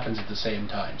 That all happens at the same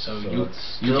time. So you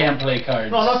still... can't play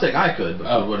cards. No, I'm not saying I could, but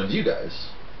Oh. for one of you guys.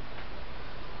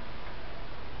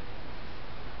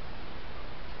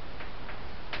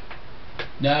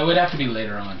 No, it would have to be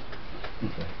later on.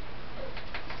 Okay.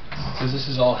 Because this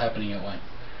is all happening at once.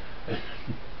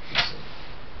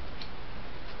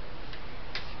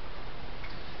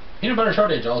 Peanut butter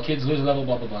shortage. All kids lose a level.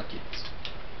 Blah blah blah. Kids.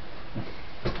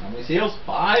 How many seals?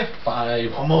 5?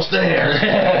 5. Almost there.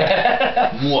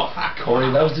 Cory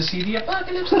loves to see the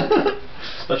apocalypse.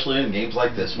 Especially in games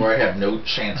like this where I have no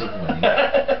chance of winning.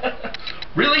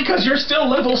 Really? Because you're still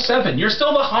level 7. You're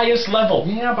still the highest level.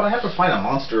 Yeah, but I have to fight a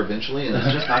monster eventually, and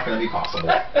it's just not going to be possible.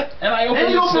 And I open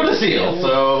And you open the seal,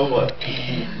 so what?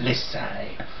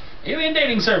 Listen. Alien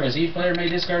Dating Service. Each player may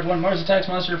discard 1 Mars Attacks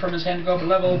monster from his hand to go up a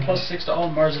level, plus 6 to all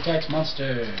Mars Attacks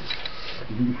monsters.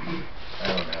 I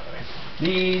don't have any.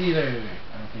 Me neither.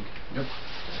 I don't think. Nope.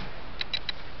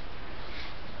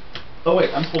 Oh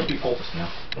wait, I'm supposed to be cultist now.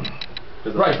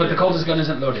 Right, but the cultist gun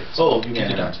isn't loaded, so you get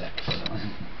to yeah. dodge that.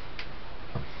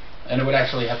 And it would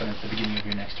actually happen at the beginning of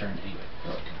your next turn anyway.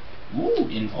 Ooh,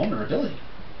 invulnerability.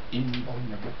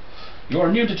 Invulnerable. You're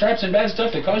immune to traps and bad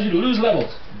stuff that cause you to lose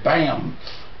levels. Bam!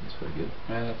 That's pretty good.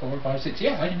 4, 5, 6.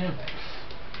 Yeah, I can have that.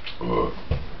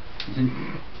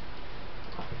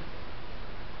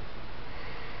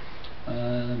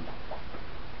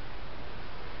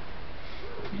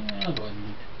 Yeah, I'll go ahead and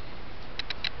loot.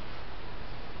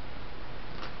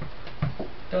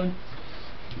 Done.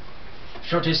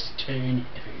 Shortest turn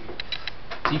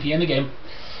ever. CP in the game.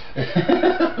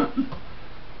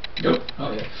 Nope.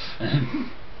 Oh yeah.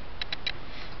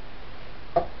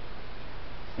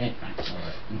 Right.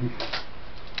 Alright.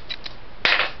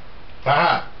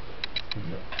 Haha!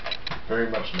 Very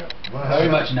much no. Very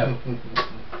much no.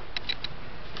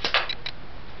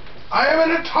 I am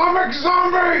an atomic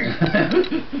zombie!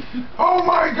 Oh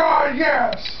my god,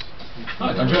 yes!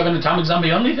 Oh, don't you have an atomic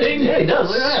zombie only thing? Yeah, he does.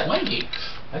 Look at that. Swanky.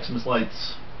 Maximus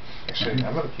lights. Actually,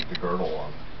 I'm gonna keep the girdle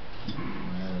on.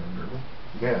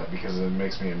 Yeah, because it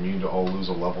makes me immune to all lose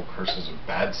a level curses of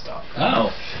bad stuff.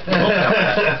 Oh.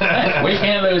 We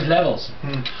can't lose levels.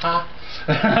 Ha.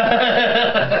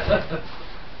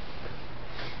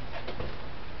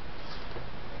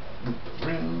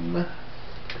 Room.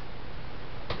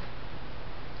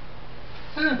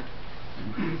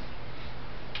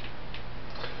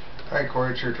 Alright,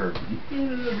 Cory, it's your turn.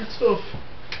 Good stuff.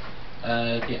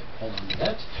 Yeah, hold on to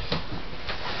that.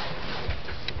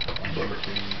 1, 2,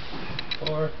 3,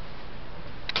 4.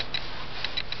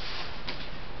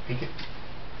 Peek it.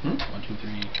 1, 2,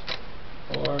 3,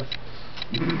 4.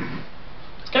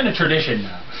 It's kind of tradition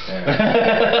now. Yeah.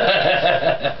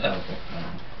 Okay.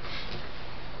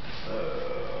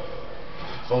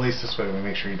 Well, at least this way we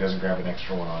make sure he doesn't grab an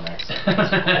extra one on accident.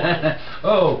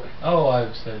 oh, I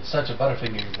was such a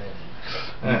butterfinger there.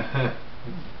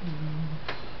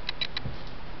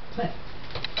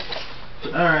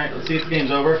 Alright, let's see if the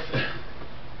game's over.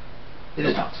 It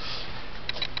is not.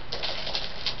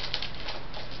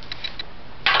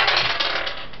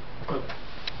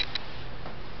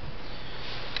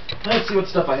 Let's see what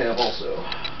stuff I have also.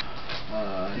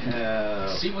 I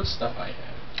have... See what stuff I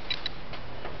have.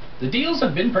 The deals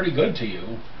have been pretty good to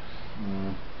you.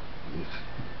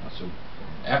 Not so...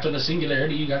 After the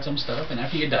singularity, you got some stuff, and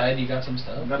after you died, you got some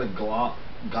stuff. I've got a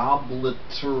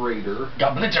Gobliterator.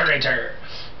 Gobliterator!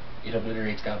 It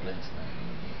obliterates goblins.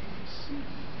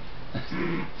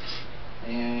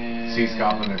 And... Sees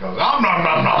goblin and goes, nom nom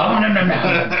nom nom! Nom nom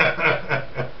nom.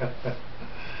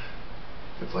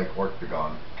 It's like Orc the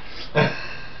Gone.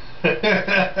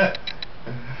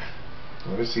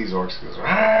 When it sees orcs, it goes,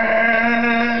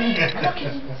 Hello,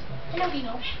 kittens. Hello,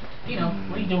 Pino. Pino,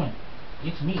 what are you doing?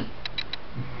 It's me.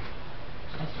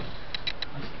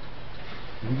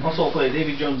 Also, I'll play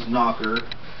Davy Jones' Knocker.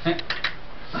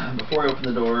 Before I open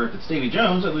the door, if it's Davy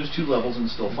Jones, I lose 2 levels and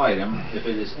still fight him. If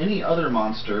it is any other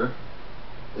monster,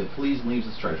 it flees and leaves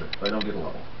its treasure, but I don't get a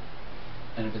level.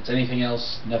 And if it's anything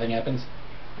else, nothing happens?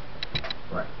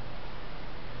 Right.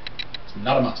 It's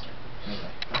not a monster.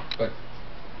 Okay. But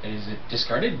is it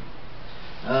discarded?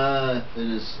 It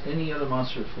is any other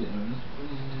monster fleet.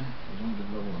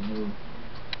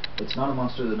 It's not a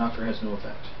monster. The knocker has no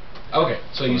effect. Okay,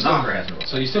 so you the still knocker has no effect.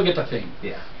 So you still get the thing.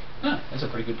 Yeah. Huh, that's a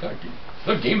pretty good card.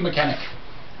 Good game mechanic.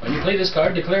 When you play this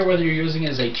card, declare whether you're using it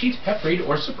as a cheat, half-breed,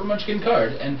 or super munchkin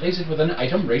card, and place it with an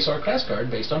item, race, or class card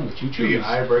based on which you choose. The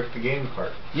I break the game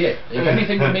card. Yeah, if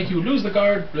anything would make you lose the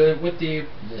card with the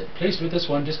placed with this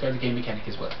one, discard the game mechanic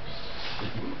as well.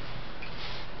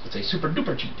 It's a super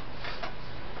duper cheat.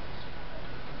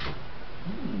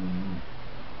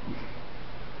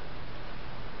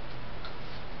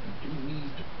 I do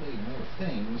need to play more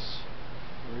things.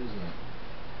 Where is that?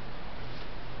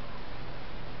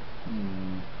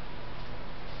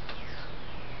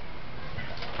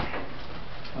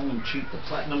 I'm going to cheat the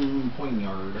platinum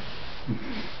poignard.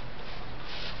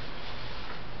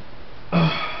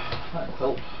 That'll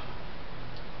help.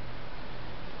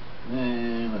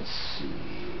 And let's see.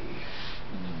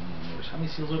 How many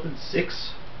seals open?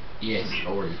 6? Yes.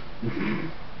 Lord.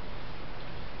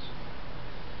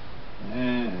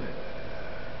 And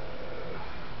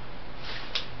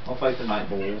I'll fight the Night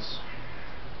Bowls.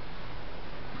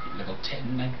 Level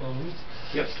 10 Night Bowls.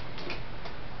 Yep.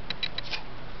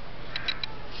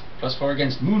 +4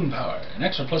 against Moon Power. An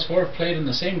extra +4 if played in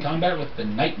the same combat with the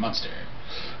Night Monster.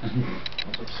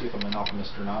 Let's see if I'm an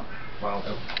alchemist or not. Well,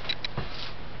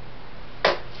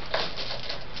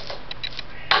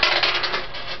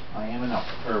 I am an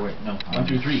alchemist. Or wait, no. 1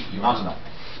 through 3. You're not an alchemist.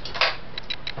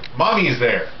 Mommy's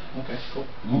there. Okay, cool.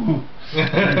 Ooh.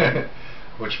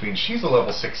 Which means she's a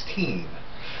level 16.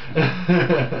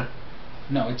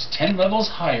 No, it's 10 levels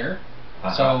higher.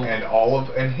 So and all of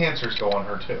enhancers go on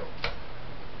her too.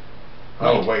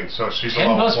 Right. Oh wait, so she's 10 a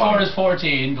level plus 20. 4 is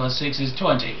 14, plus 6 is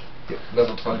 20. Yep,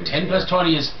 level 20. 10 plus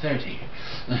 20 is 30.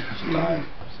 5, 7,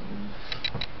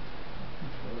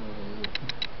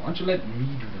 Why don't you let me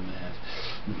do the math?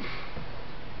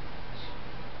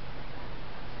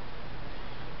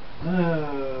 Damn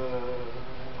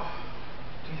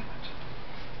it.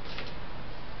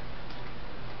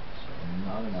 So I'm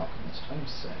not an alchemist. I'm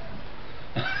sad.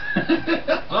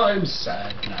 I'm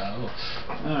sad now.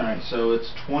 Alright, so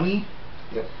it's 20.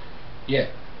 Yep. Yeah.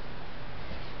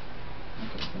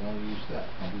 Okay, then I'll use that.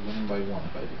 I'll be winning by 1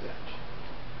 if I do that.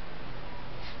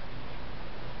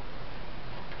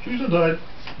 She's died.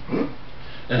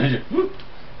 Whoop.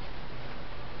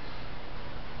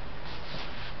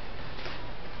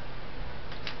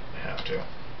 Have to.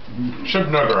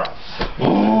 Shubnugara.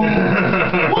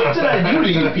 What did I do to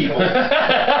you people?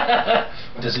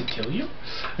 Does it kill you?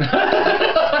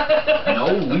 No,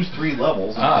 lose 3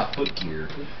 levels and Ah. foot gear.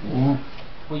 Ooh.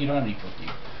 Well, you don't have any foot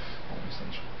gear. All these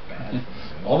things are bad for me.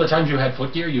 All the times you had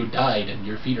foot gear, you died and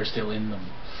your feet are still in them.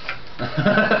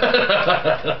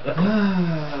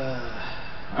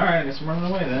 Alright, I guess I'm running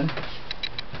away then.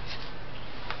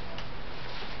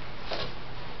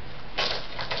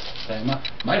 I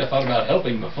might have thought about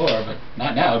helping before, but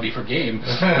not now. It'd be for game.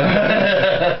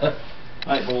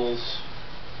 Night Bulls.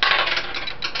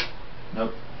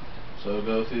 Nope. So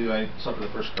go through, I suffer the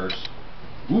first curse.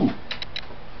 Ooh.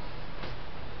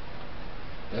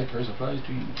 That curse applies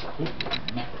to you. Holy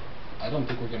mackerel. I don't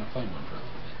think we're going to find one for a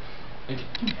little bit. I can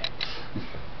do that.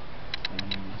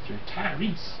 Mr.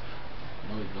 Tyrese.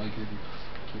 Lloyd Viking.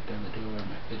 Keep down the door.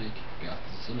 Mephitic.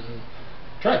 Godzilla.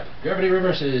 Trap. Gravity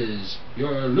reverses.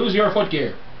 Lose your foot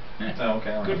gear. Oh,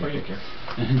 okay. Good for you. So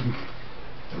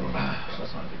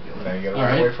that's not a big deal. Now you gotta All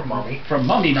run right. away from mommy. From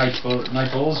Mommy Night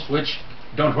Bowls, which,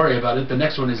 don't worry about it, the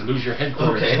next one is lose your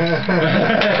headquarters. Okay.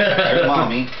 There's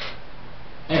Mommy.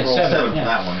 Yeah, Roll 7 for yeah.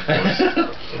 that one, of course.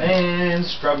 And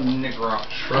Scrub Nigrock.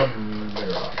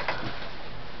 Shubnugara.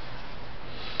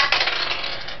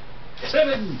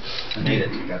 7! Made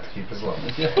it. Got to keep his level.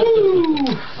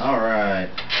 Woo! Alright.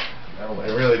 I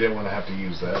really didn't want to have to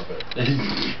use that, but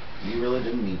You really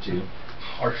didn't need to.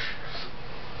 Harsh.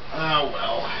 Oh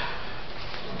well.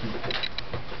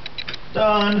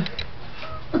 Done.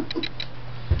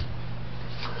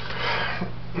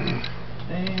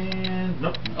 And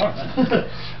nope. Alright.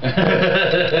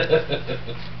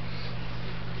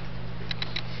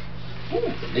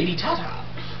 Lady Tata.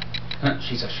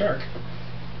 She's a shark.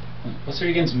 +3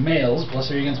 against males,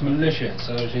 +3 against militia.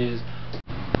 So she's...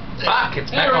 Fuck, it's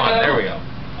back on. There we go.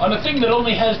 On a thing that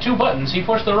only has 2 buttons, he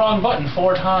pushed the wrong button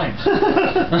 4 times.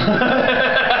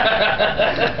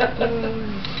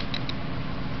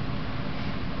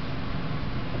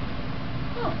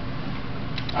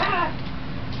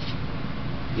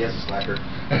 Yes, slacker.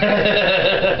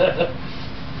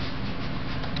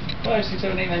 5, 6,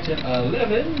 7, 8, 9, 10,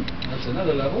 11. That's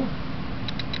another level.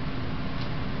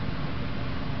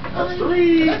 That's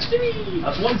 3. That's 3.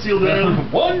 That's 1 seal down.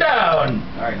 1 down.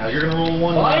 Alright, now you're gonna roll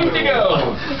 1. Fine to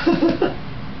go.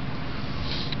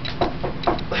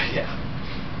 Yeah.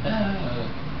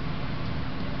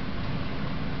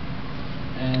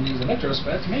 And these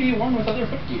electrospets may be worn with other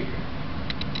footgear.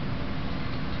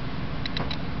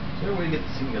 Is there a way to get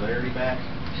the singularity back?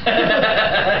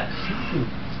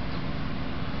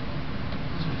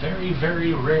 It's very,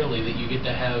 very rarely that you get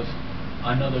to have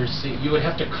another seal. You would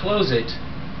have to close it,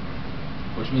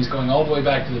 which means going all the way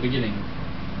back to the beginning.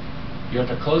 You have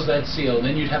to close that seal, and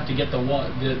then you'd have to get the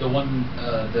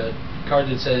card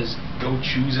that says "Go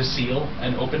choose a seal"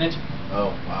 and open it.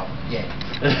 Oh, wow. Yeah.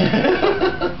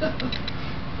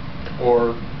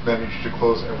 or manage to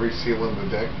close every seal in the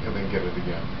deck and then get it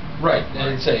again. Right, and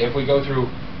I'd say if we go through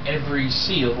every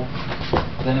seal,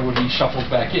 then it would be shuffled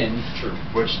back in. True.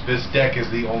 Which this deck is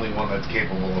the only one that's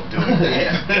capable of doing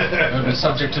that. It would be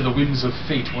subject to the whims of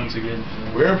fate once again.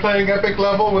 We're playing epic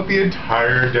level with the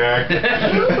entire deck.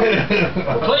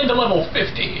 We're playing to level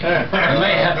 50.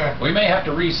 We may have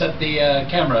to reset the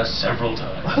camera several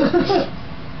times.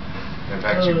 In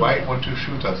fact, you might want to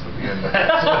shoot us at the end of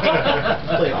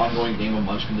this. Play an ongoing game of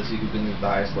Munchkin to see who can get the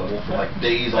highest level for like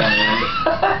days on end.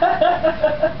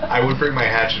 I would bring my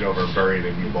hatchet over and bury it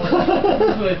in you both.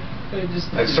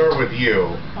 I'd start with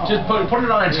you. Just put it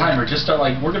on a timer. Just start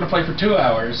like, we're going to play for 2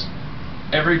 hours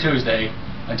every Tuesday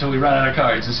until we run out of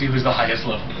cards and see who's the highest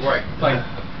level. Right. Like,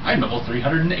 I'm level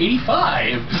 385.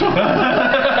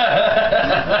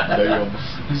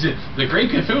 The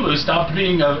Great Cthulhu stopped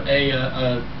being a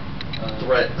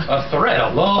threat. A threat a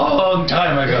long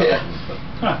time ago. Yeah.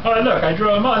 Oh, look, I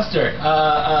drew a monster.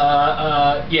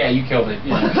 Yeah, you killed it.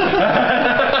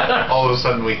 Yeah. All of a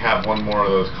sudden, we have one more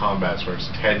of those combats where it's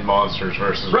 10 monsters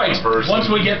versus right. one person. Once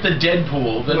we get the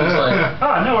Deadpool, then it's like,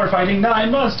 now we're fighting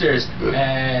 9 monsters.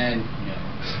 And,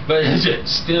 but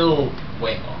it's still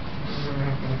way off.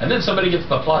 And then somebody gets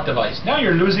the plot device. Now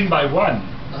you're losing by 1.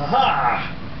 Aha!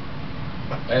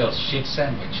 Well, shit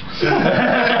sandwich.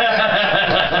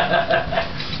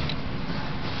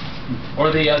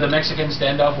 Or the Mexican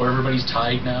standoff where everybody's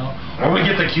tied now. Or we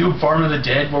get the Cube Farm of the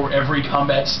Dead where every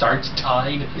combat starts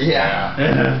tied. Yeah.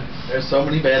 There's so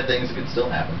many bad things that could still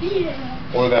happen.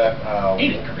 Yeah. Or that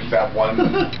one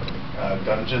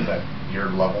dungeon that your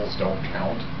levels don't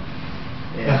count.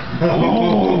 Yeah.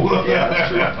 Ooh. Yeah,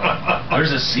 that's true.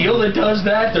 There's a seal that does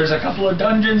that. There's a couple of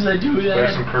dungeons that do that.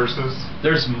 There's some curses.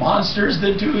 There's monsters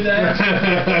that do that.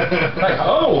 Like,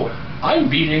 oh, I'm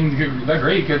beating the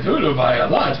Great Cthulhu by a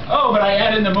lot. Oh, but I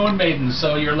add in the Moon Maidens,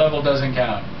 so your level doesn't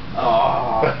count.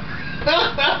 Aww.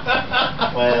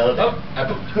 Well, Oh, I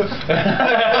pooped.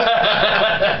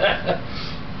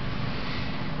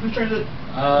 whose turn is it?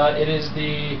 It is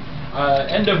the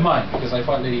end of mine, because I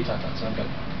fought Lady Tata, so I'm good.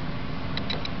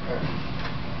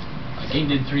 I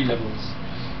gained in 3 levels,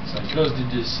 so I closed it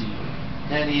to seal.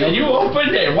 And you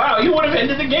opened it! Wow, you would have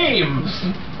ended the game!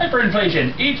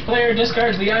 Hyperinflation. Each player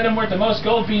discards the item worth the most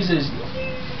gold pieces.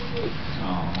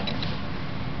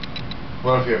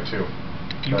 What if you have 2?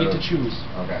 You get to choose.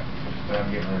 Okay. Then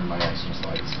I'm getting rid of my extra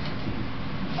slides.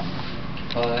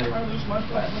 I lose my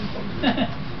platinum.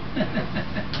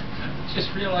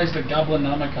 Just realized the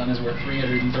Goblinomicon is worth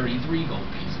 333 gold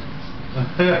pieces.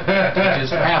 Which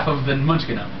is half of the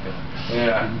Munchkinomicon.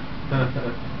 Yeah.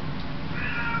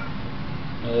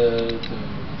 So let's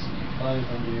see,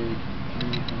 500,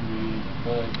 300,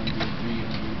 500,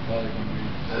 300, 500,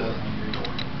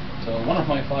 400. So one of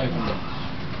my 500.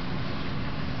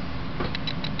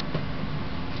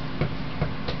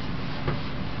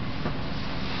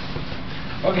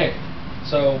 Okay,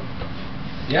 so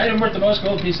the item worth the most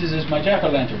gold pieces is my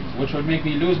jack-o'-lantern, which would make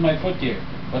me lose my footgear.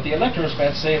 But the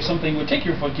electrospats say if something would take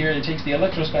your footgear, it takes the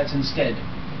electrospats instead.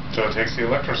 So it takes the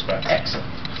electrospats. Excellent.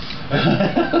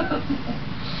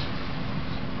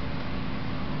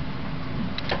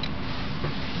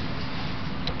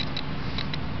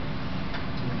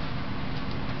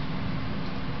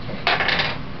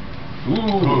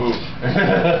 Ooh.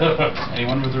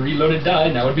 Anyone with a reloaded die,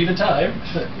 now would be the time.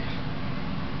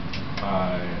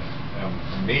 I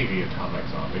am maybe atomic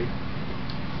zombie.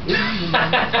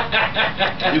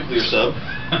 Nuclear sub.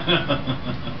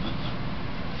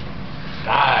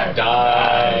 Dive,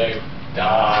 dive,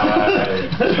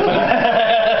 dive.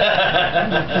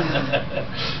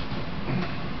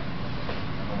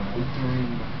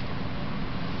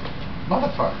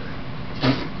 Motherfucker.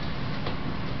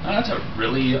 That's a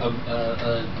really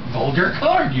vulgar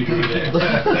card you drew there.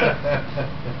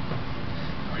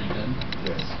 Are you done?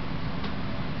 Yes.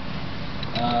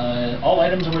 All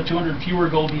items are worth 200 fewer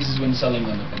gold pieces when selling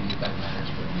them, if any of that matters.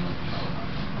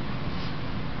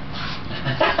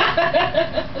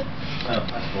 Oh,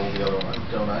 I stole the other one,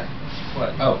 don't I?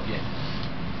 What? Oh, yeah.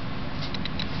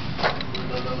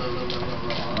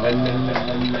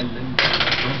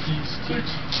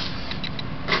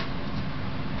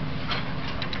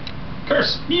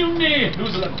 Curse! Mutiny!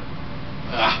 Lose a level.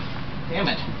 Ah, damn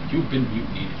it. You've been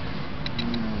mutinied.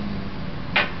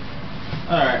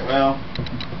 Alright, well.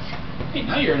 Hey,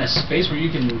 now you're in a space where you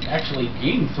can actually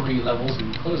gain 3 levels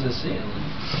and close a sale.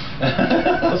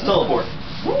 Let's teleport.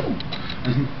 Woo!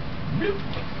 Nope.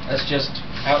 That's just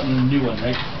out in the new one,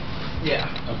 right? Yeah.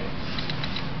 Okay.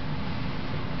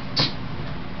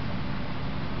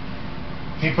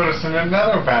 He put us in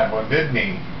another bad one, didn't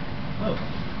he? Oh.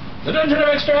 The Dungeon of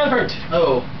Extra Effort!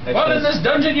 Oh. While in this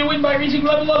dungeon, you win by reaching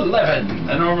level 11.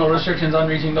 The normal restrictions on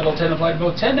reaching level 10 apply to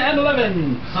both 10 and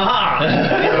 11. Haha!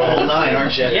 You're level 9,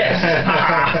 aren't you? Yes.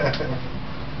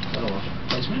 Oh.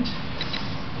 Placement?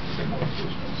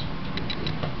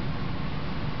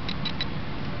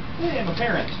 Hey, I'm a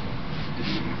parent.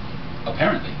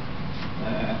 Apparently.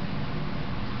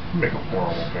 Make a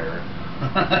horrible parent.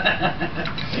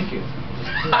 Thank you.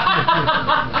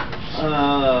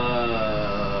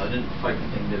 I didn't fight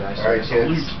anything, did I? Alright, So I kids.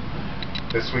 loot.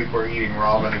 This week we're eating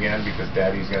ramen again because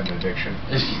Daddy's got an addiction.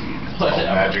 It's called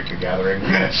Whatever. Magic the Gathering.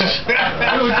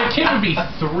 The kid would be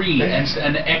 3 and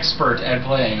an expert at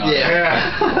playing on it.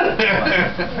 Yeah.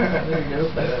 There you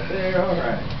go. Put that there. All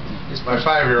right. My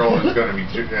 5-year-old is going to be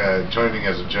joining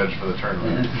as a judge for the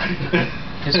tournament.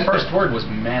 His first word was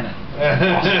mana.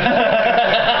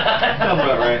 Sounds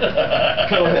about right.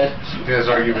 Go ahead. He has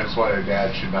arguments why a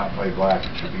dad should not play black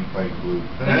and should be playing blue.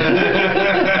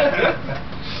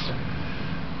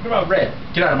 What about red?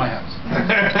 Get out of my house.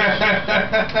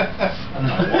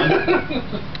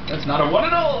 That's not a 1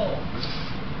 at all.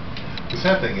 The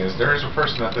sad thing is, there is a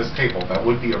person at this table that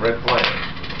would be a red player,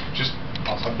 just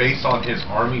based on his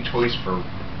army choice for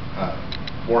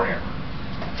Warhammer.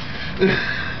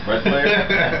 Red player?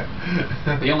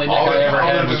 The only deck I ever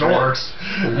had was red. orcs.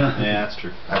 Yeah, that's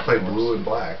true. I play blue and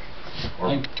black.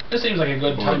 Or This seems like a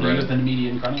good Blue time and to red. use the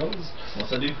Median Chronicles.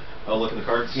 What's that do? Oh, look at the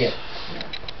cards? Yeah.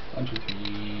 1, 2,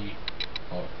 3,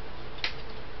 4.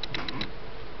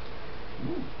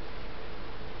 Ooh.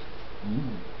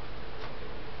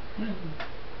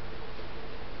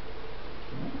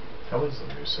 how is the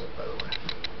new set, by the way?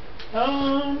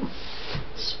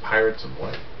 It's Pirates of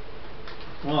Light.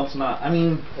 Well, it's not. I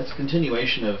mean, it's a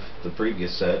continuation of the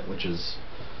previous set, which is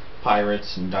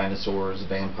pirates and dinosaurs,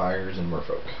 vampires, and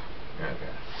merfolk. Okay.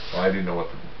 Well, I didn't know what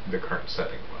the current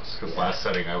setting was, because last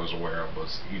setting I was aware of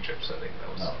was the Egypt setting. That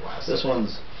was the last This setting.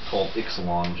 one's called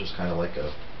Ixalan, just kind of like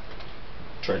a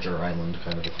treasure island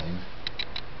kind of a thing.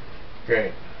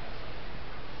 Great.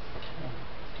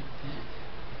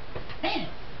 Man,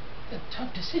 that's a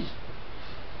tough decision.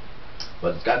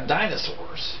 But it's got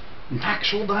dinosaurs.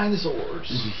 Actual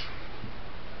dinosaurs.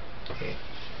 Okay.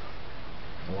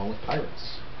 Along with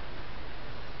pirates.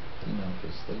 You know,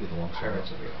 because they'd be the ones. Pirates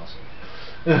would be awesome.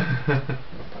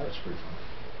 Pirates are pretty fun.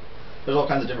 There's all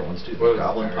kinds of different ones too. What are There's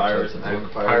goblin pirates and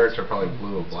orc pirates. Pirates are probably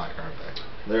blue and black, aren't they?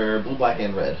 They're blue, black,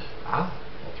 and red. Ah.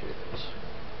 All 3 of those.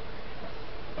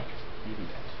 You do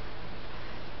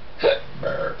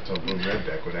So a blue-red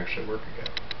deck would actually work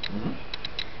again. Mm-hmm.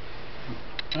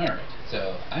 that. Alright, so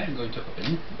I am going to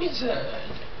open Wizard.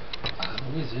 I'm a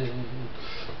wizard.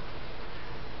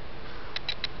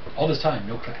 All this time,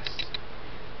 no class.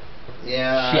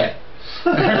 Yeah. Shit.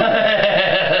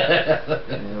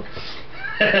 Nope.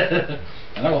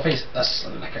 And I will face the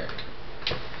slacker.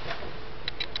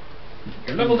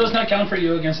 Your level does not count for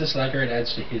you against the slacker, it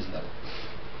adds to his level.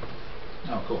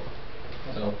 Oh, cool.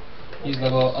 So, he's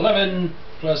level 11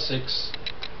 plus 6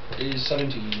 is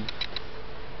 17.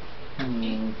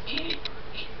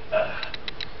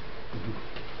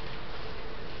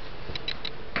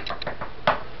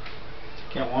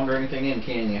 Can't wander anything in,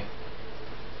 can you?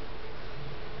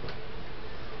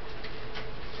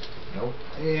 Nope.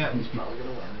 Yeah, he's probably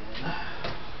gonna win.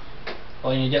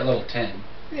 Well, you get level 10.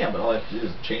 Yeah, but all I have to do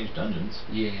is change dungeons.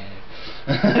 Yeah.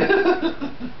 That's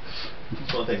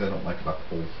one of the things I don't like about the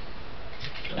whole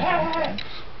dungeon thing.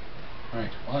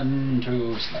 Alright, 1,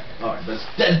 2, slacker. Alright, but it's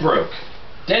dead broke.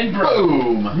 Dead broke.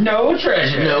 Boom! No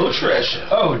treasure. No treasure.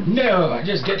 Oh no, I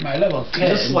just get my level 10.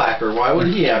 He's a slacker. Why would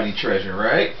he have any treasure,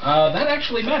 right? That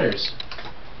actually matters.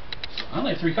 I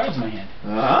only have 3 cards in my hand.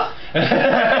 Uh-huh.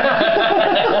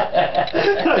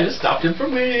 I just stopped him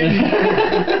from winning.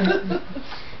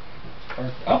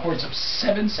 For upwards of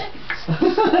 7 seconds.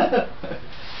 Yeah,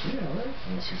 right.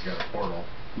 Unless he's got a portal.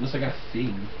 Unless I got a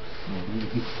thing.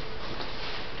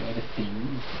 Do I have a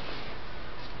thing?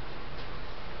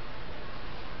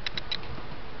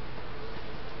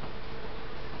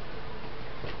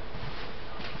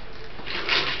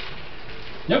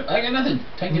 Nope, I got nothing.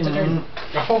 Tank gets a turn.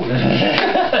 Holy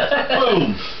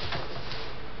Boom!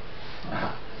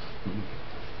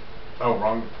 Oh,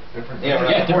 wrong. Different. Yeah,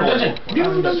 Yeah, different dungeon.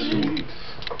 New dungeon.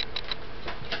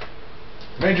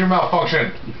 Major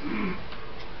malfunction.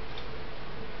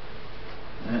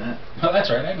 Oh,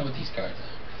 that's right. I know what these cards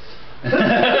are.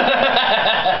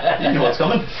 You know what's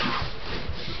coming.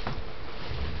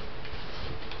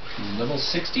 Level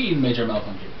 16 major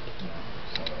malfunction.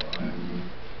 So I'm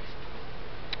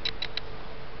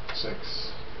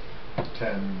 6,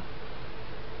 10,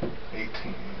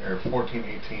 18, or 14,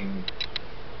 18,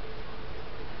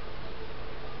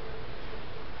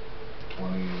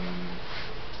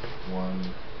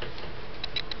 21,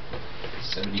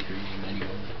 73, 91,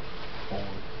 4.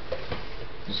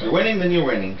 If you're winning, then you're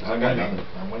winning. 'cause I I'm got winning.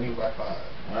 nothing. I'm winning by 5.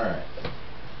 Alright.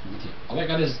 All I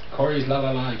got is Cory's la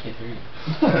la la. I can't hear you.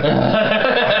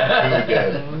 I'm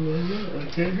dead. I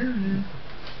can't hear you.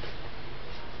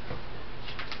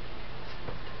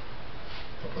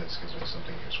 Hopefully this gives me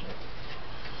something useful.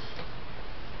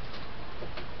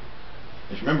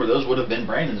 Remember, those would have been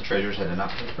Brandon's treasures had it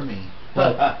not been for me.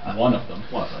 Well, one of them.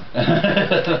 One of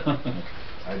them.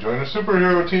 I joined a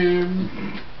superhero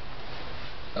team.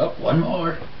 Oh, one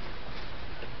more.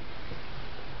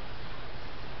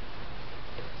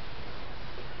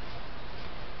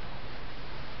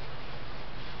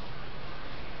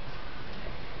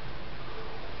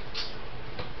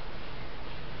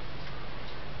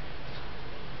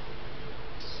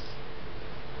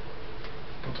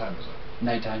 What time is it?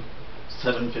 Nighttime.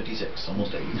 7:56,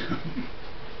 almost 8.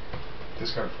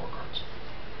 Discard 4 cards.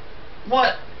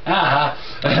 What? Aha!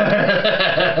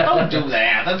 Don't do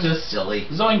that. That's just silly.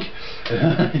 Zoink!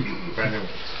 Brandon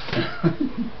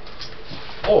wins.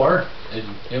 Or,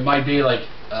 it might be like,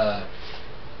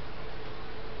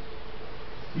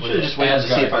 You should have just waited to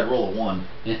see if I'd roll a 1.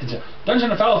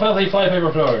 Dungeon of Foul Filthy Fly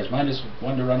Paper Floors.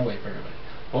 -1 to run away for everybody.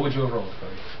 What would you have rolled,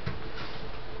 Cory?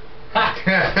 Ha!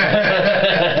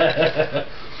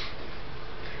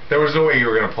 There was no way you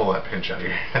were going to pull that pinch out of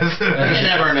your ass. You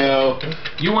never know.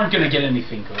 You weren't going to get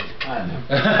anything, Cory. I know.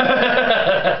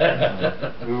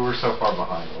 We were so far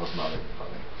behind, it was not even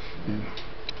funny.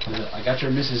 I got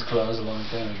your Mrs. Claus a long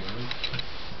time ago.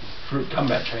 Fruit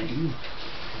combat training.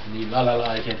 The la la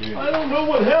la, I can't hear you. I don't know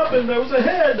what happened. I was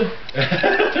ahead.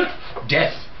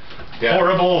 Death. Yeah.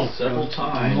 Horrible. Several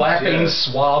times. Lapping yes.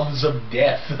 swabs of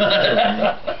death.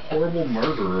 Horrible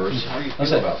murderers. How do you feel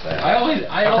Listen, about that? I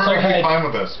I'm also perfectly had fine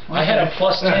with this. I had a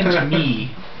 +10 to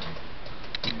me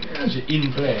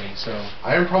in play, so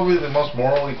I am probably the most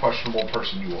morally questionable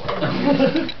person you will ever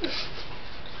meet.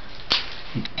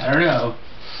 I don't know.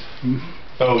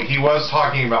 Though he was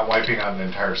talking about wiping out an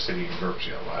entire city in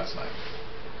Georgia last night.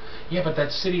 Yeah, but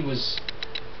that city was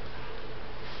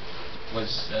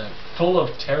full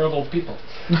of terrible people.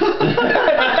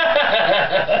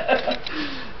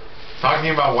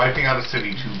 Talking about wiping out a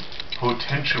city to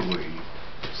potentially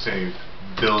save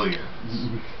billions.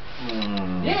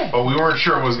 Yeah. But we weren't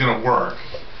sure it was going to work.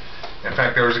 In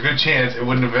fact, there was a good chance it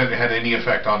wouldn't have had any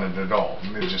effect on it at all.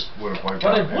 It just would have wiped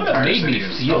But out it the would have entire made city me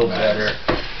of feel scumbags. better.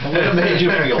 It would have made you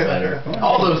feel better.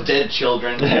 All those dead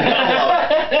children.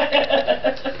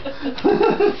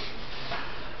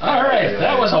 All right,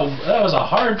 that was a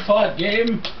hard-fought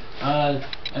game,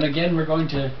 and again we're going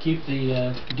to keep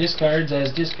the discards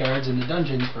as discards in the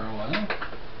dungeon for a while,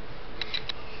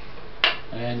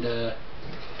 and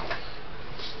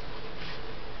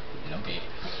okay.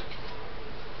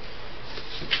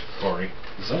 Cory.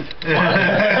 So,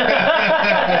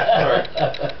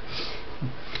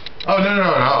 Oh, no.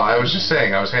 I was just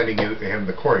saying, I was handing him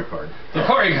the Cory card. the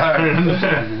Cory card.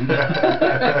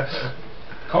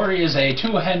 Cory is a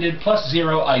two-handed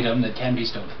 +0 item that can be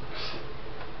stolen.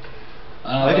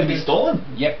 That can be stolen?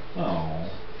 Yep. Oh.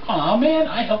 Aw, man,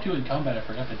 I helped you in combat. I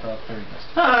forgot to draw the fairy dust.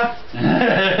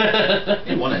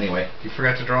 You won anyway. You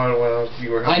forgot to draw it while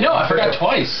you were... I know, I forgot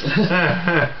twice.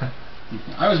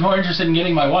 I was more interested in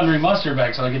getting my Wandering Monster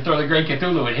back so I could throw the Great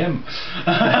Cthulhu at him.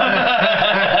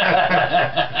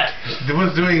 It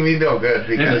was doing me no good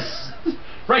because...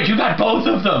 Right, you got both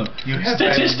of them. You had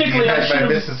Statistically, my, I should have...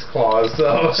 Mrs. Claus,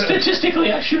 so...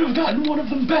 Statistically, I should have gotten one of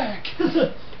them back.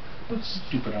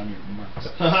 Stupid on your marks.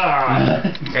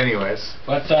 Anyways.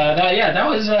 But yeah, that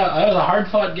was a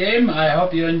hard-fought game. I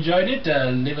hope you enjoyed it.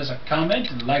 Leave us a comment,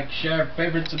 like, share,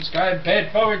 favorite, subscribe, pay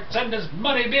it forward, send us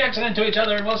money, be excellent to each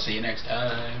other, and we'll see you next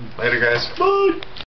time. Later, guys. Bye.